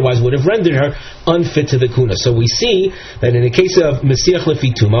 which otherwise would have rendered her unfit to the kuna. So we see that in the case of Mesiach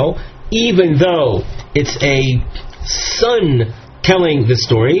lefi tumo, even though it's a son telling the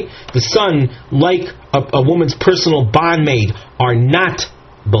story, the son, like a woman's personal bondmaid, are not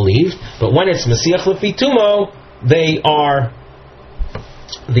believed. But when it's Mesiach lefi tumo, the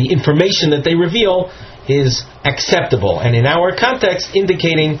information that they reveal is acceptable, and in our context,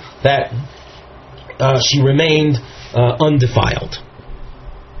 indicating that she remained undefiled.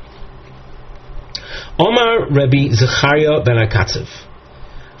 Omar Rebbe Zechariah ben Akatzev,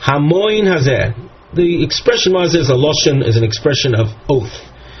 Hamoin Hazeh. The expression was is an expression of oath.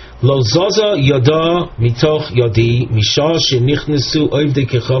 Lo zaza yoda mitoch yodi misha shenichnesu oivdei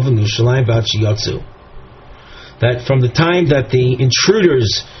kechavim Yerushalayim v'ad sheyatzu. That from the time that the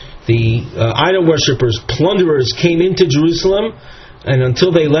intruders, the idol worshippers, plunderers came into Jerusalem, and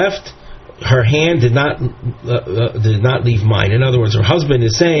until they left, her hand did not leave mine. In other words, her husband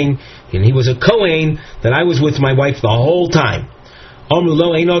is saying, and he was a Kohen, that I was with my wife the whole time.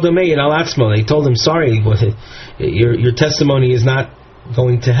 They told him, sorry, your testimony is not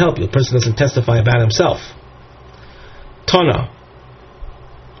going to help. The person doesn't testify about himself. Tana.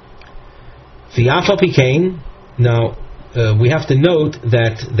 V'yafa pikein. Now, we have to note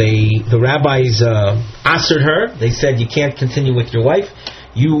that the rabbis assered her. They said, you can't continue with your wife.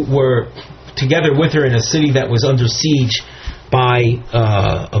 You were together with her in a city that was under siege by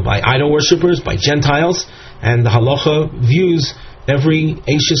idol worshippers, by Gentiles, and the halacha views every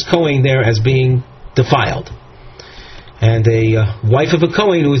Ashes Kohen there as being defiled. And a wife of a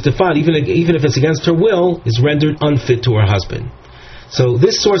Kohen who is defiled, even if it's against her will, is rendered unfit to her husband. So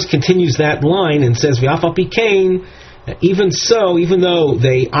this source continues that line and says, V'afal pi kain, even so, even though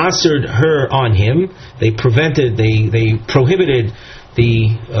they assered her on him, they prohibited the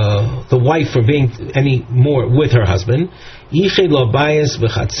wife from being any more with her husband. Ishe lo bayis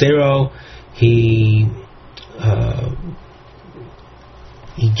v'chatzero, he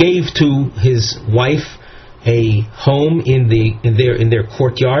gave to his wife a home in their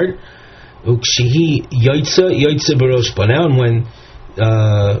courtyard. Ukshihi yoytze b'rosh bana, and when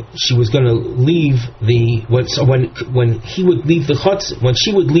she was going to leave when she would leave the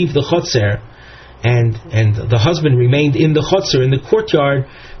chotzer, and the husband remained in the chotzer, in the courtyard,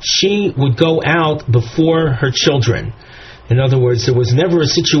 she would go out before her children. In other words, there was never a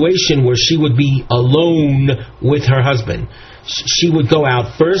situation where she would be alone with her husband. She would go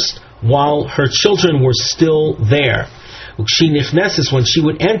out first while her children were still there. When she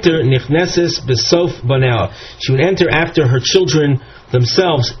would enter, besof banel, she would enter after her children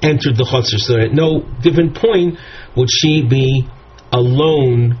themselves entered the chotzer. So at no given point would she be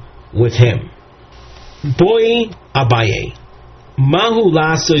alone with him. Boy Abaye, mahu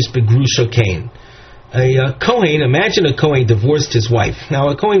lasos begrusha kain. A Kohen, imagine a Kohen divorced his wife. Now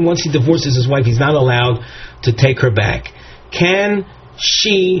a Kohen, once he divorces his wife, he's not allowed to take her back. Can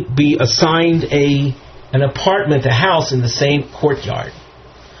she be assigned an apartment, a house in the same courtyard?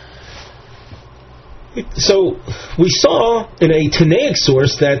 So we saw in a Tanaic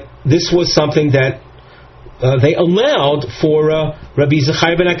source that this was something that they allowed for Rabbi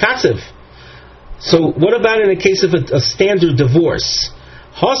Zechariah ben Akatzev. So what about in a case of a standard divorce?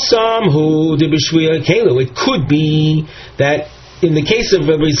 It could be that in the case of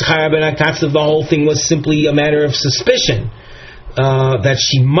Rabbi Zechariah ben Akatzev, the whole thing was simply a matter of suspicion. That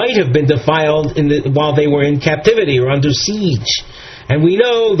she might have been defiled while they were in captivity or under siege. And we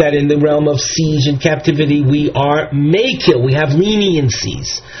know that in the realm of siege and captivity we are makil, we have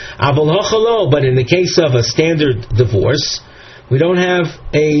leniencies. But in the case of a standard divorce, we don't have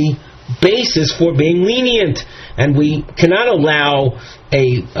a basis for being lenient. And we cannot allow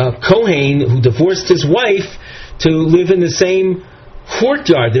a Kohen who divorced his wife to live in the same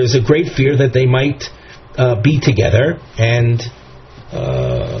courtyard. There's a great fear that they might be together, and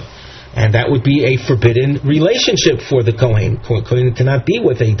that would be a forbidden relationship for the Kohen. Kohen cannot be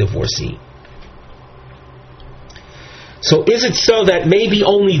with a divorcee. So is it so that maybe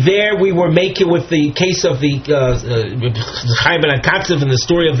only there we were making with the case of the Chaim ben Akatzev and the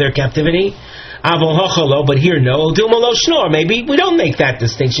story of their captivity? But here no. Maybe we don't make that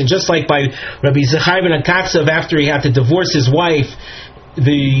distinction. Just like by Rabbi Zechariah ben Akatzev, after he had to divorce his wife,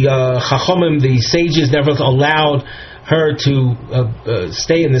 the Chachomim, the sages, never allowed her to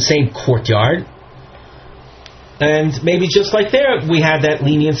stay in the same courtyard. And maybe just like there, we had that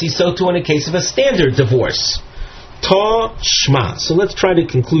leniency, so too in a case of a standard divorce. Ta Shma. So let's try to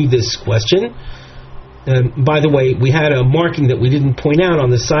conclude this question. By the way, we had a marking that we didn't point out on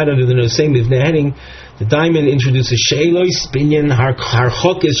the side under the Nosei Mivneh heading. The diamond introduces She'elos binyan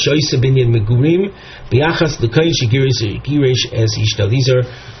harchok es shoyse binyan megurim biachas l'koyin shegirish es ishto.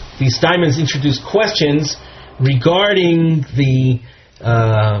 These diamonds introduce questions regarding the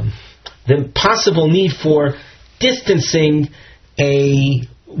possible need for distancing a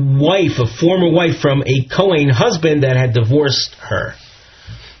former wife, from a Kohen husband that had divorced her.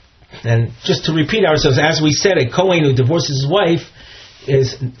 And just to repeat ourselves, as we said, a Kohen who divorces his wife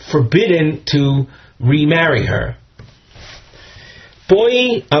is forbidden to remarry her.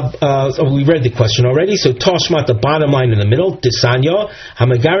 We read the question already, so Toshmat, the bottom line in the middle, Tisanyo,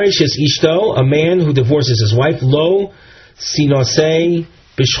 Hamagarish is Ishto, a man who divorces his wife, Lo Sinosei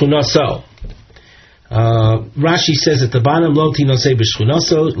Bishchunaso. Rashi says at the bottom, Lo Tinosei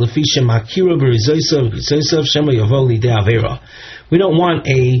Bishchunaso, Lefishem Hakira Berizoisov, Shema Yovo Lide Avera. We don't want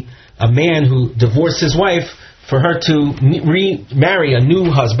a man who divorced his wife for her to remarry a new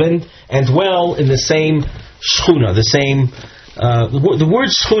husband and dwell in the same shchuna, the same. The word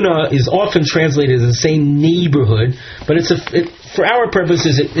shchuna is often translated as the same neighborhood, but for our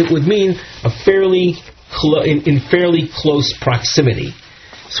purposes it would mean a fairly close proximity.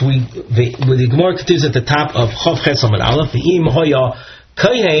 So the Gemara continues at the top of Chav Ches Amud Aleph, V'im hoya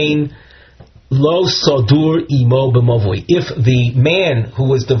kohen Lo sodur imo b'movui. If the man who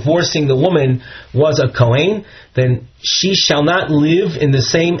was divorcing the woman was a Kohen, then she shall not live in the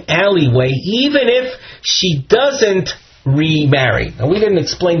same alleyway, even if she doesn't remarry. Now, we didn't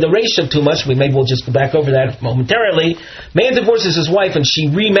explain the ratio too much. We'll just go back over that momentarily. Man divorces his wife and she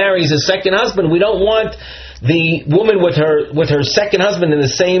remarries his second husband. We don't want the woman with her second husband in the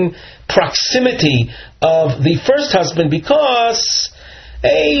same proximity of the first husband, because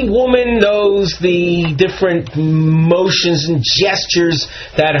a woman knows the different motions and gestures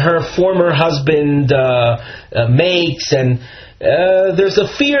that her former husband makes, and there's a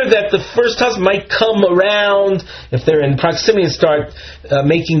fear that the first husband might come around if they're in proximity and start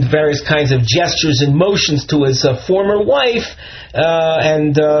making various kinds of gestures and motions to his former wife,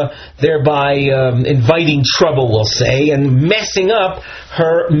 and thereby inviting trouble, we'll say, and messing up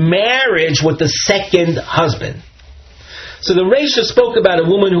her marriage with the second husband. So the Reisha spoke about a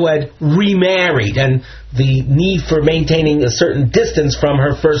woman who had remarried and the need for maintaining a certain distance from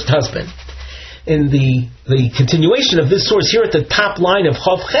her first husband. In the continuation of this source here at the top line of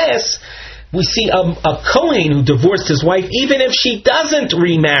Chav Ches, we see a Kohen who divorced his wife. Even if she doesn't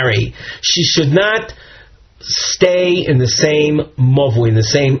remarry, she should not stay in the same movui, in the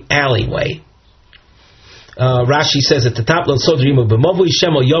same alleyway. Rashi says at the top,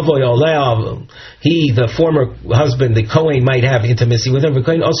 he, the former husband, the Kohen, might have intimacy with him. A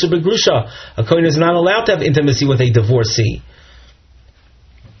Kohen is not allowed to have intimacy with a divorcee.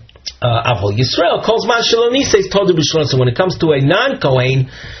 Yisrael calls man shaloni, says todu b'shlon. So when it comes to a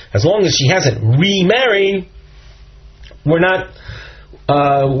non-Kohen, as long as she hasn't remarried, we're not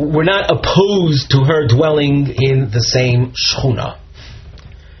opposed to her dwelling in the same shchuna.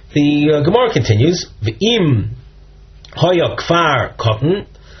 The Gemara continues, V'im hoya kfar kotten,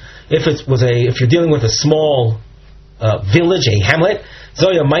 if you're dealing with a small village, a hamlet,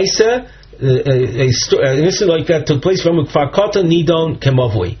 zoya maisa, an incident like that took place from kfar kotten nidon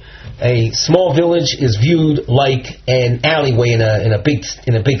kemovui. A small village is viewed like an alleyway in a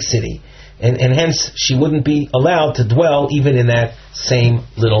big city, and hence she wouldn't be allowed to dwell even in that same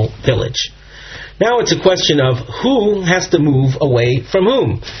little village. Now it's a question of who has to move away from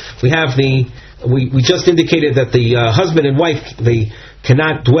whom. We just indicated that the husband and wife, they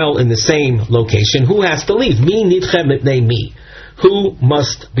cannot dwell in the same location. Who has to leave? Mi nidche mipnei mi. Who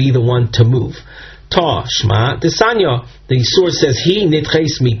must be the one to move? Ta shma desanya. The source says he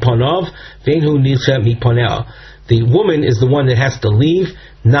nidches miponov ve'hu nidche miponea. The woman is the one that has to leave,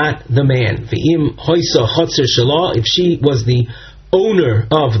 not the man. Ve'im hoisa chotzer shelo. If she was the owner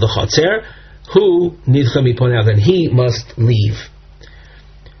of the chotzer, who nidcha miponea, then he must leave.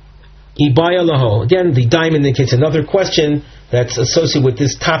 Ibaya laho. Again, the diamond indicates another question that's associated with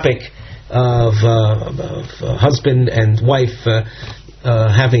this topic of husband and wife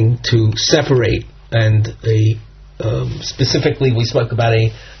having to separate, and specifically we spoke about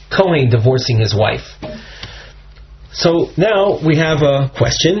a Kohen divorcing his wife. So now we have a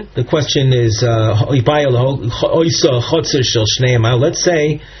question. The question is, let's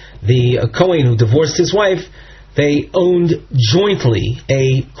say the Kohen who divorced his wife, they owned jointly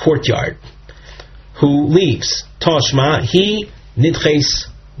a courtyard. Who leaves? Toshma, he nidches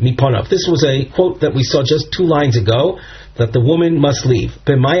miponav. This was a quote that we saw just 2 lines ago, that the woman must leave.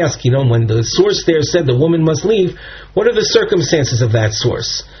 B'mayaskinon, when the source there said the woman must leave, what are the circumstances of that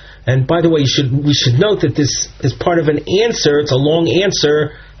source? And by the way, we should note that this is part of an answer. It's a long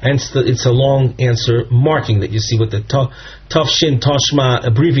answer, and it's a long answer marking that you see with the Taf Shin Toshma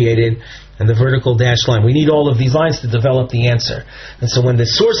abbreviated and the vertical dash line. We need all of these lines to develop the answer. And so when the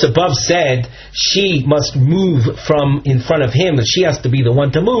source above said she must move from in front of him, that she has to be the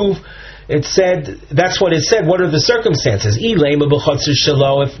one to move, it said, that's what it said. What are the circumstances?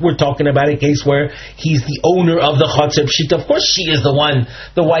 If we're talking about a case where he's the owner of the chotzer pshita, of course she is the one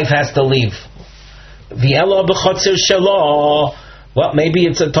the wife has to leave. Well, maybe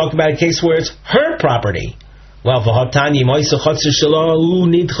it's talking about a case where it's her property. Well,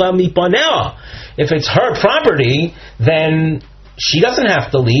 if it's her property, then she doesn't have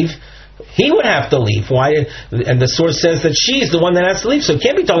to leave. He would have to leave. Why? And the source says that she's the one that has to leave. So it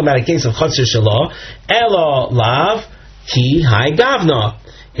can't be talking about a case of chotzer shelo. Elo lav ki hai gavna.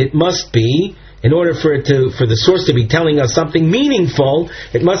 It must be, in order for the source to be telling us something meaningful,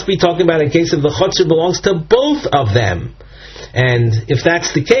 it must be talking about a case of the chotzer belongs to both of them. And if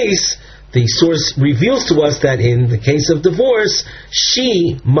that's the case, the source reveals to us that in the case of divorce,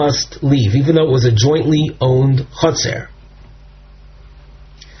 she must leave, even though it was a jointly owned chotzer.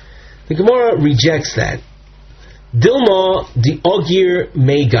 The Gemara rejects that. Dilma the Ogir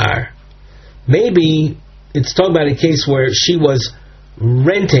Megar. Maybe it's talking about a case where she was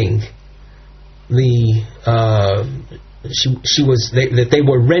renting that they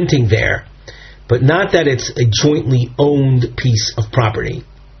were renting there, but not that it's a jointly owned piece of property.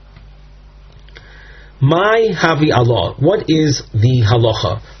 My Havi Allah. What is the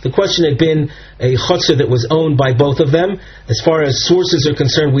halacha? The question had been a chutzner that was owned by both of them. As far as sources are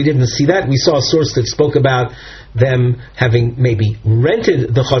concerned, we didn't see that. We saw a source that spoke about them having maybe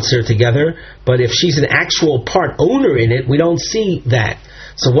rented the chutzner together, but if she's an actual part owner in it, we don't see that.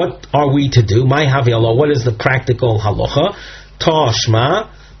 So what are we to do? My Havi Allah. What is the practical halacha? Tashma.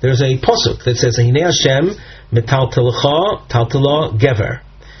 There's a posuk that says, Hinei Hashem metaltelcha taltela gever.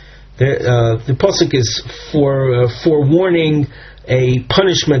 The pasuk is for forewarning a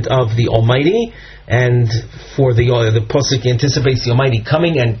punishment of the Almighty, and for the pasuk anticipates the Almighty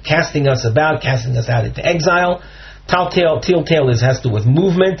coming and casting us out into exile. Telltale has to do with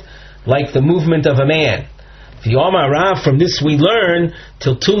movement, like the movement of a man. The Omar from this we learn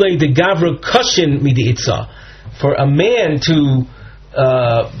tiltule de gavra kushin midiitza. For a man to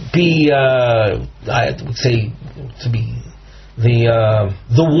be, I would say, to be the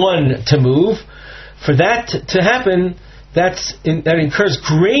one to move, for that to happen, that incurs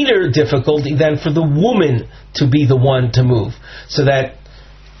greater difficulty than for the woman to be the one to move. So that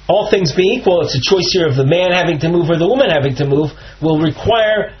all things being equal, it's a choice here of the man having to move or the woman having to move, will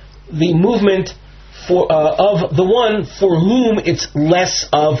require the movement of the one for whom it's less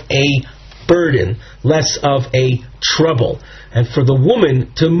of a burden, less of a trouble. And for the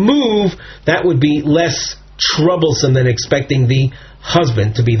woman to move, that would be less troublesome than expecting the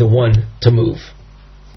husband to be the one to move.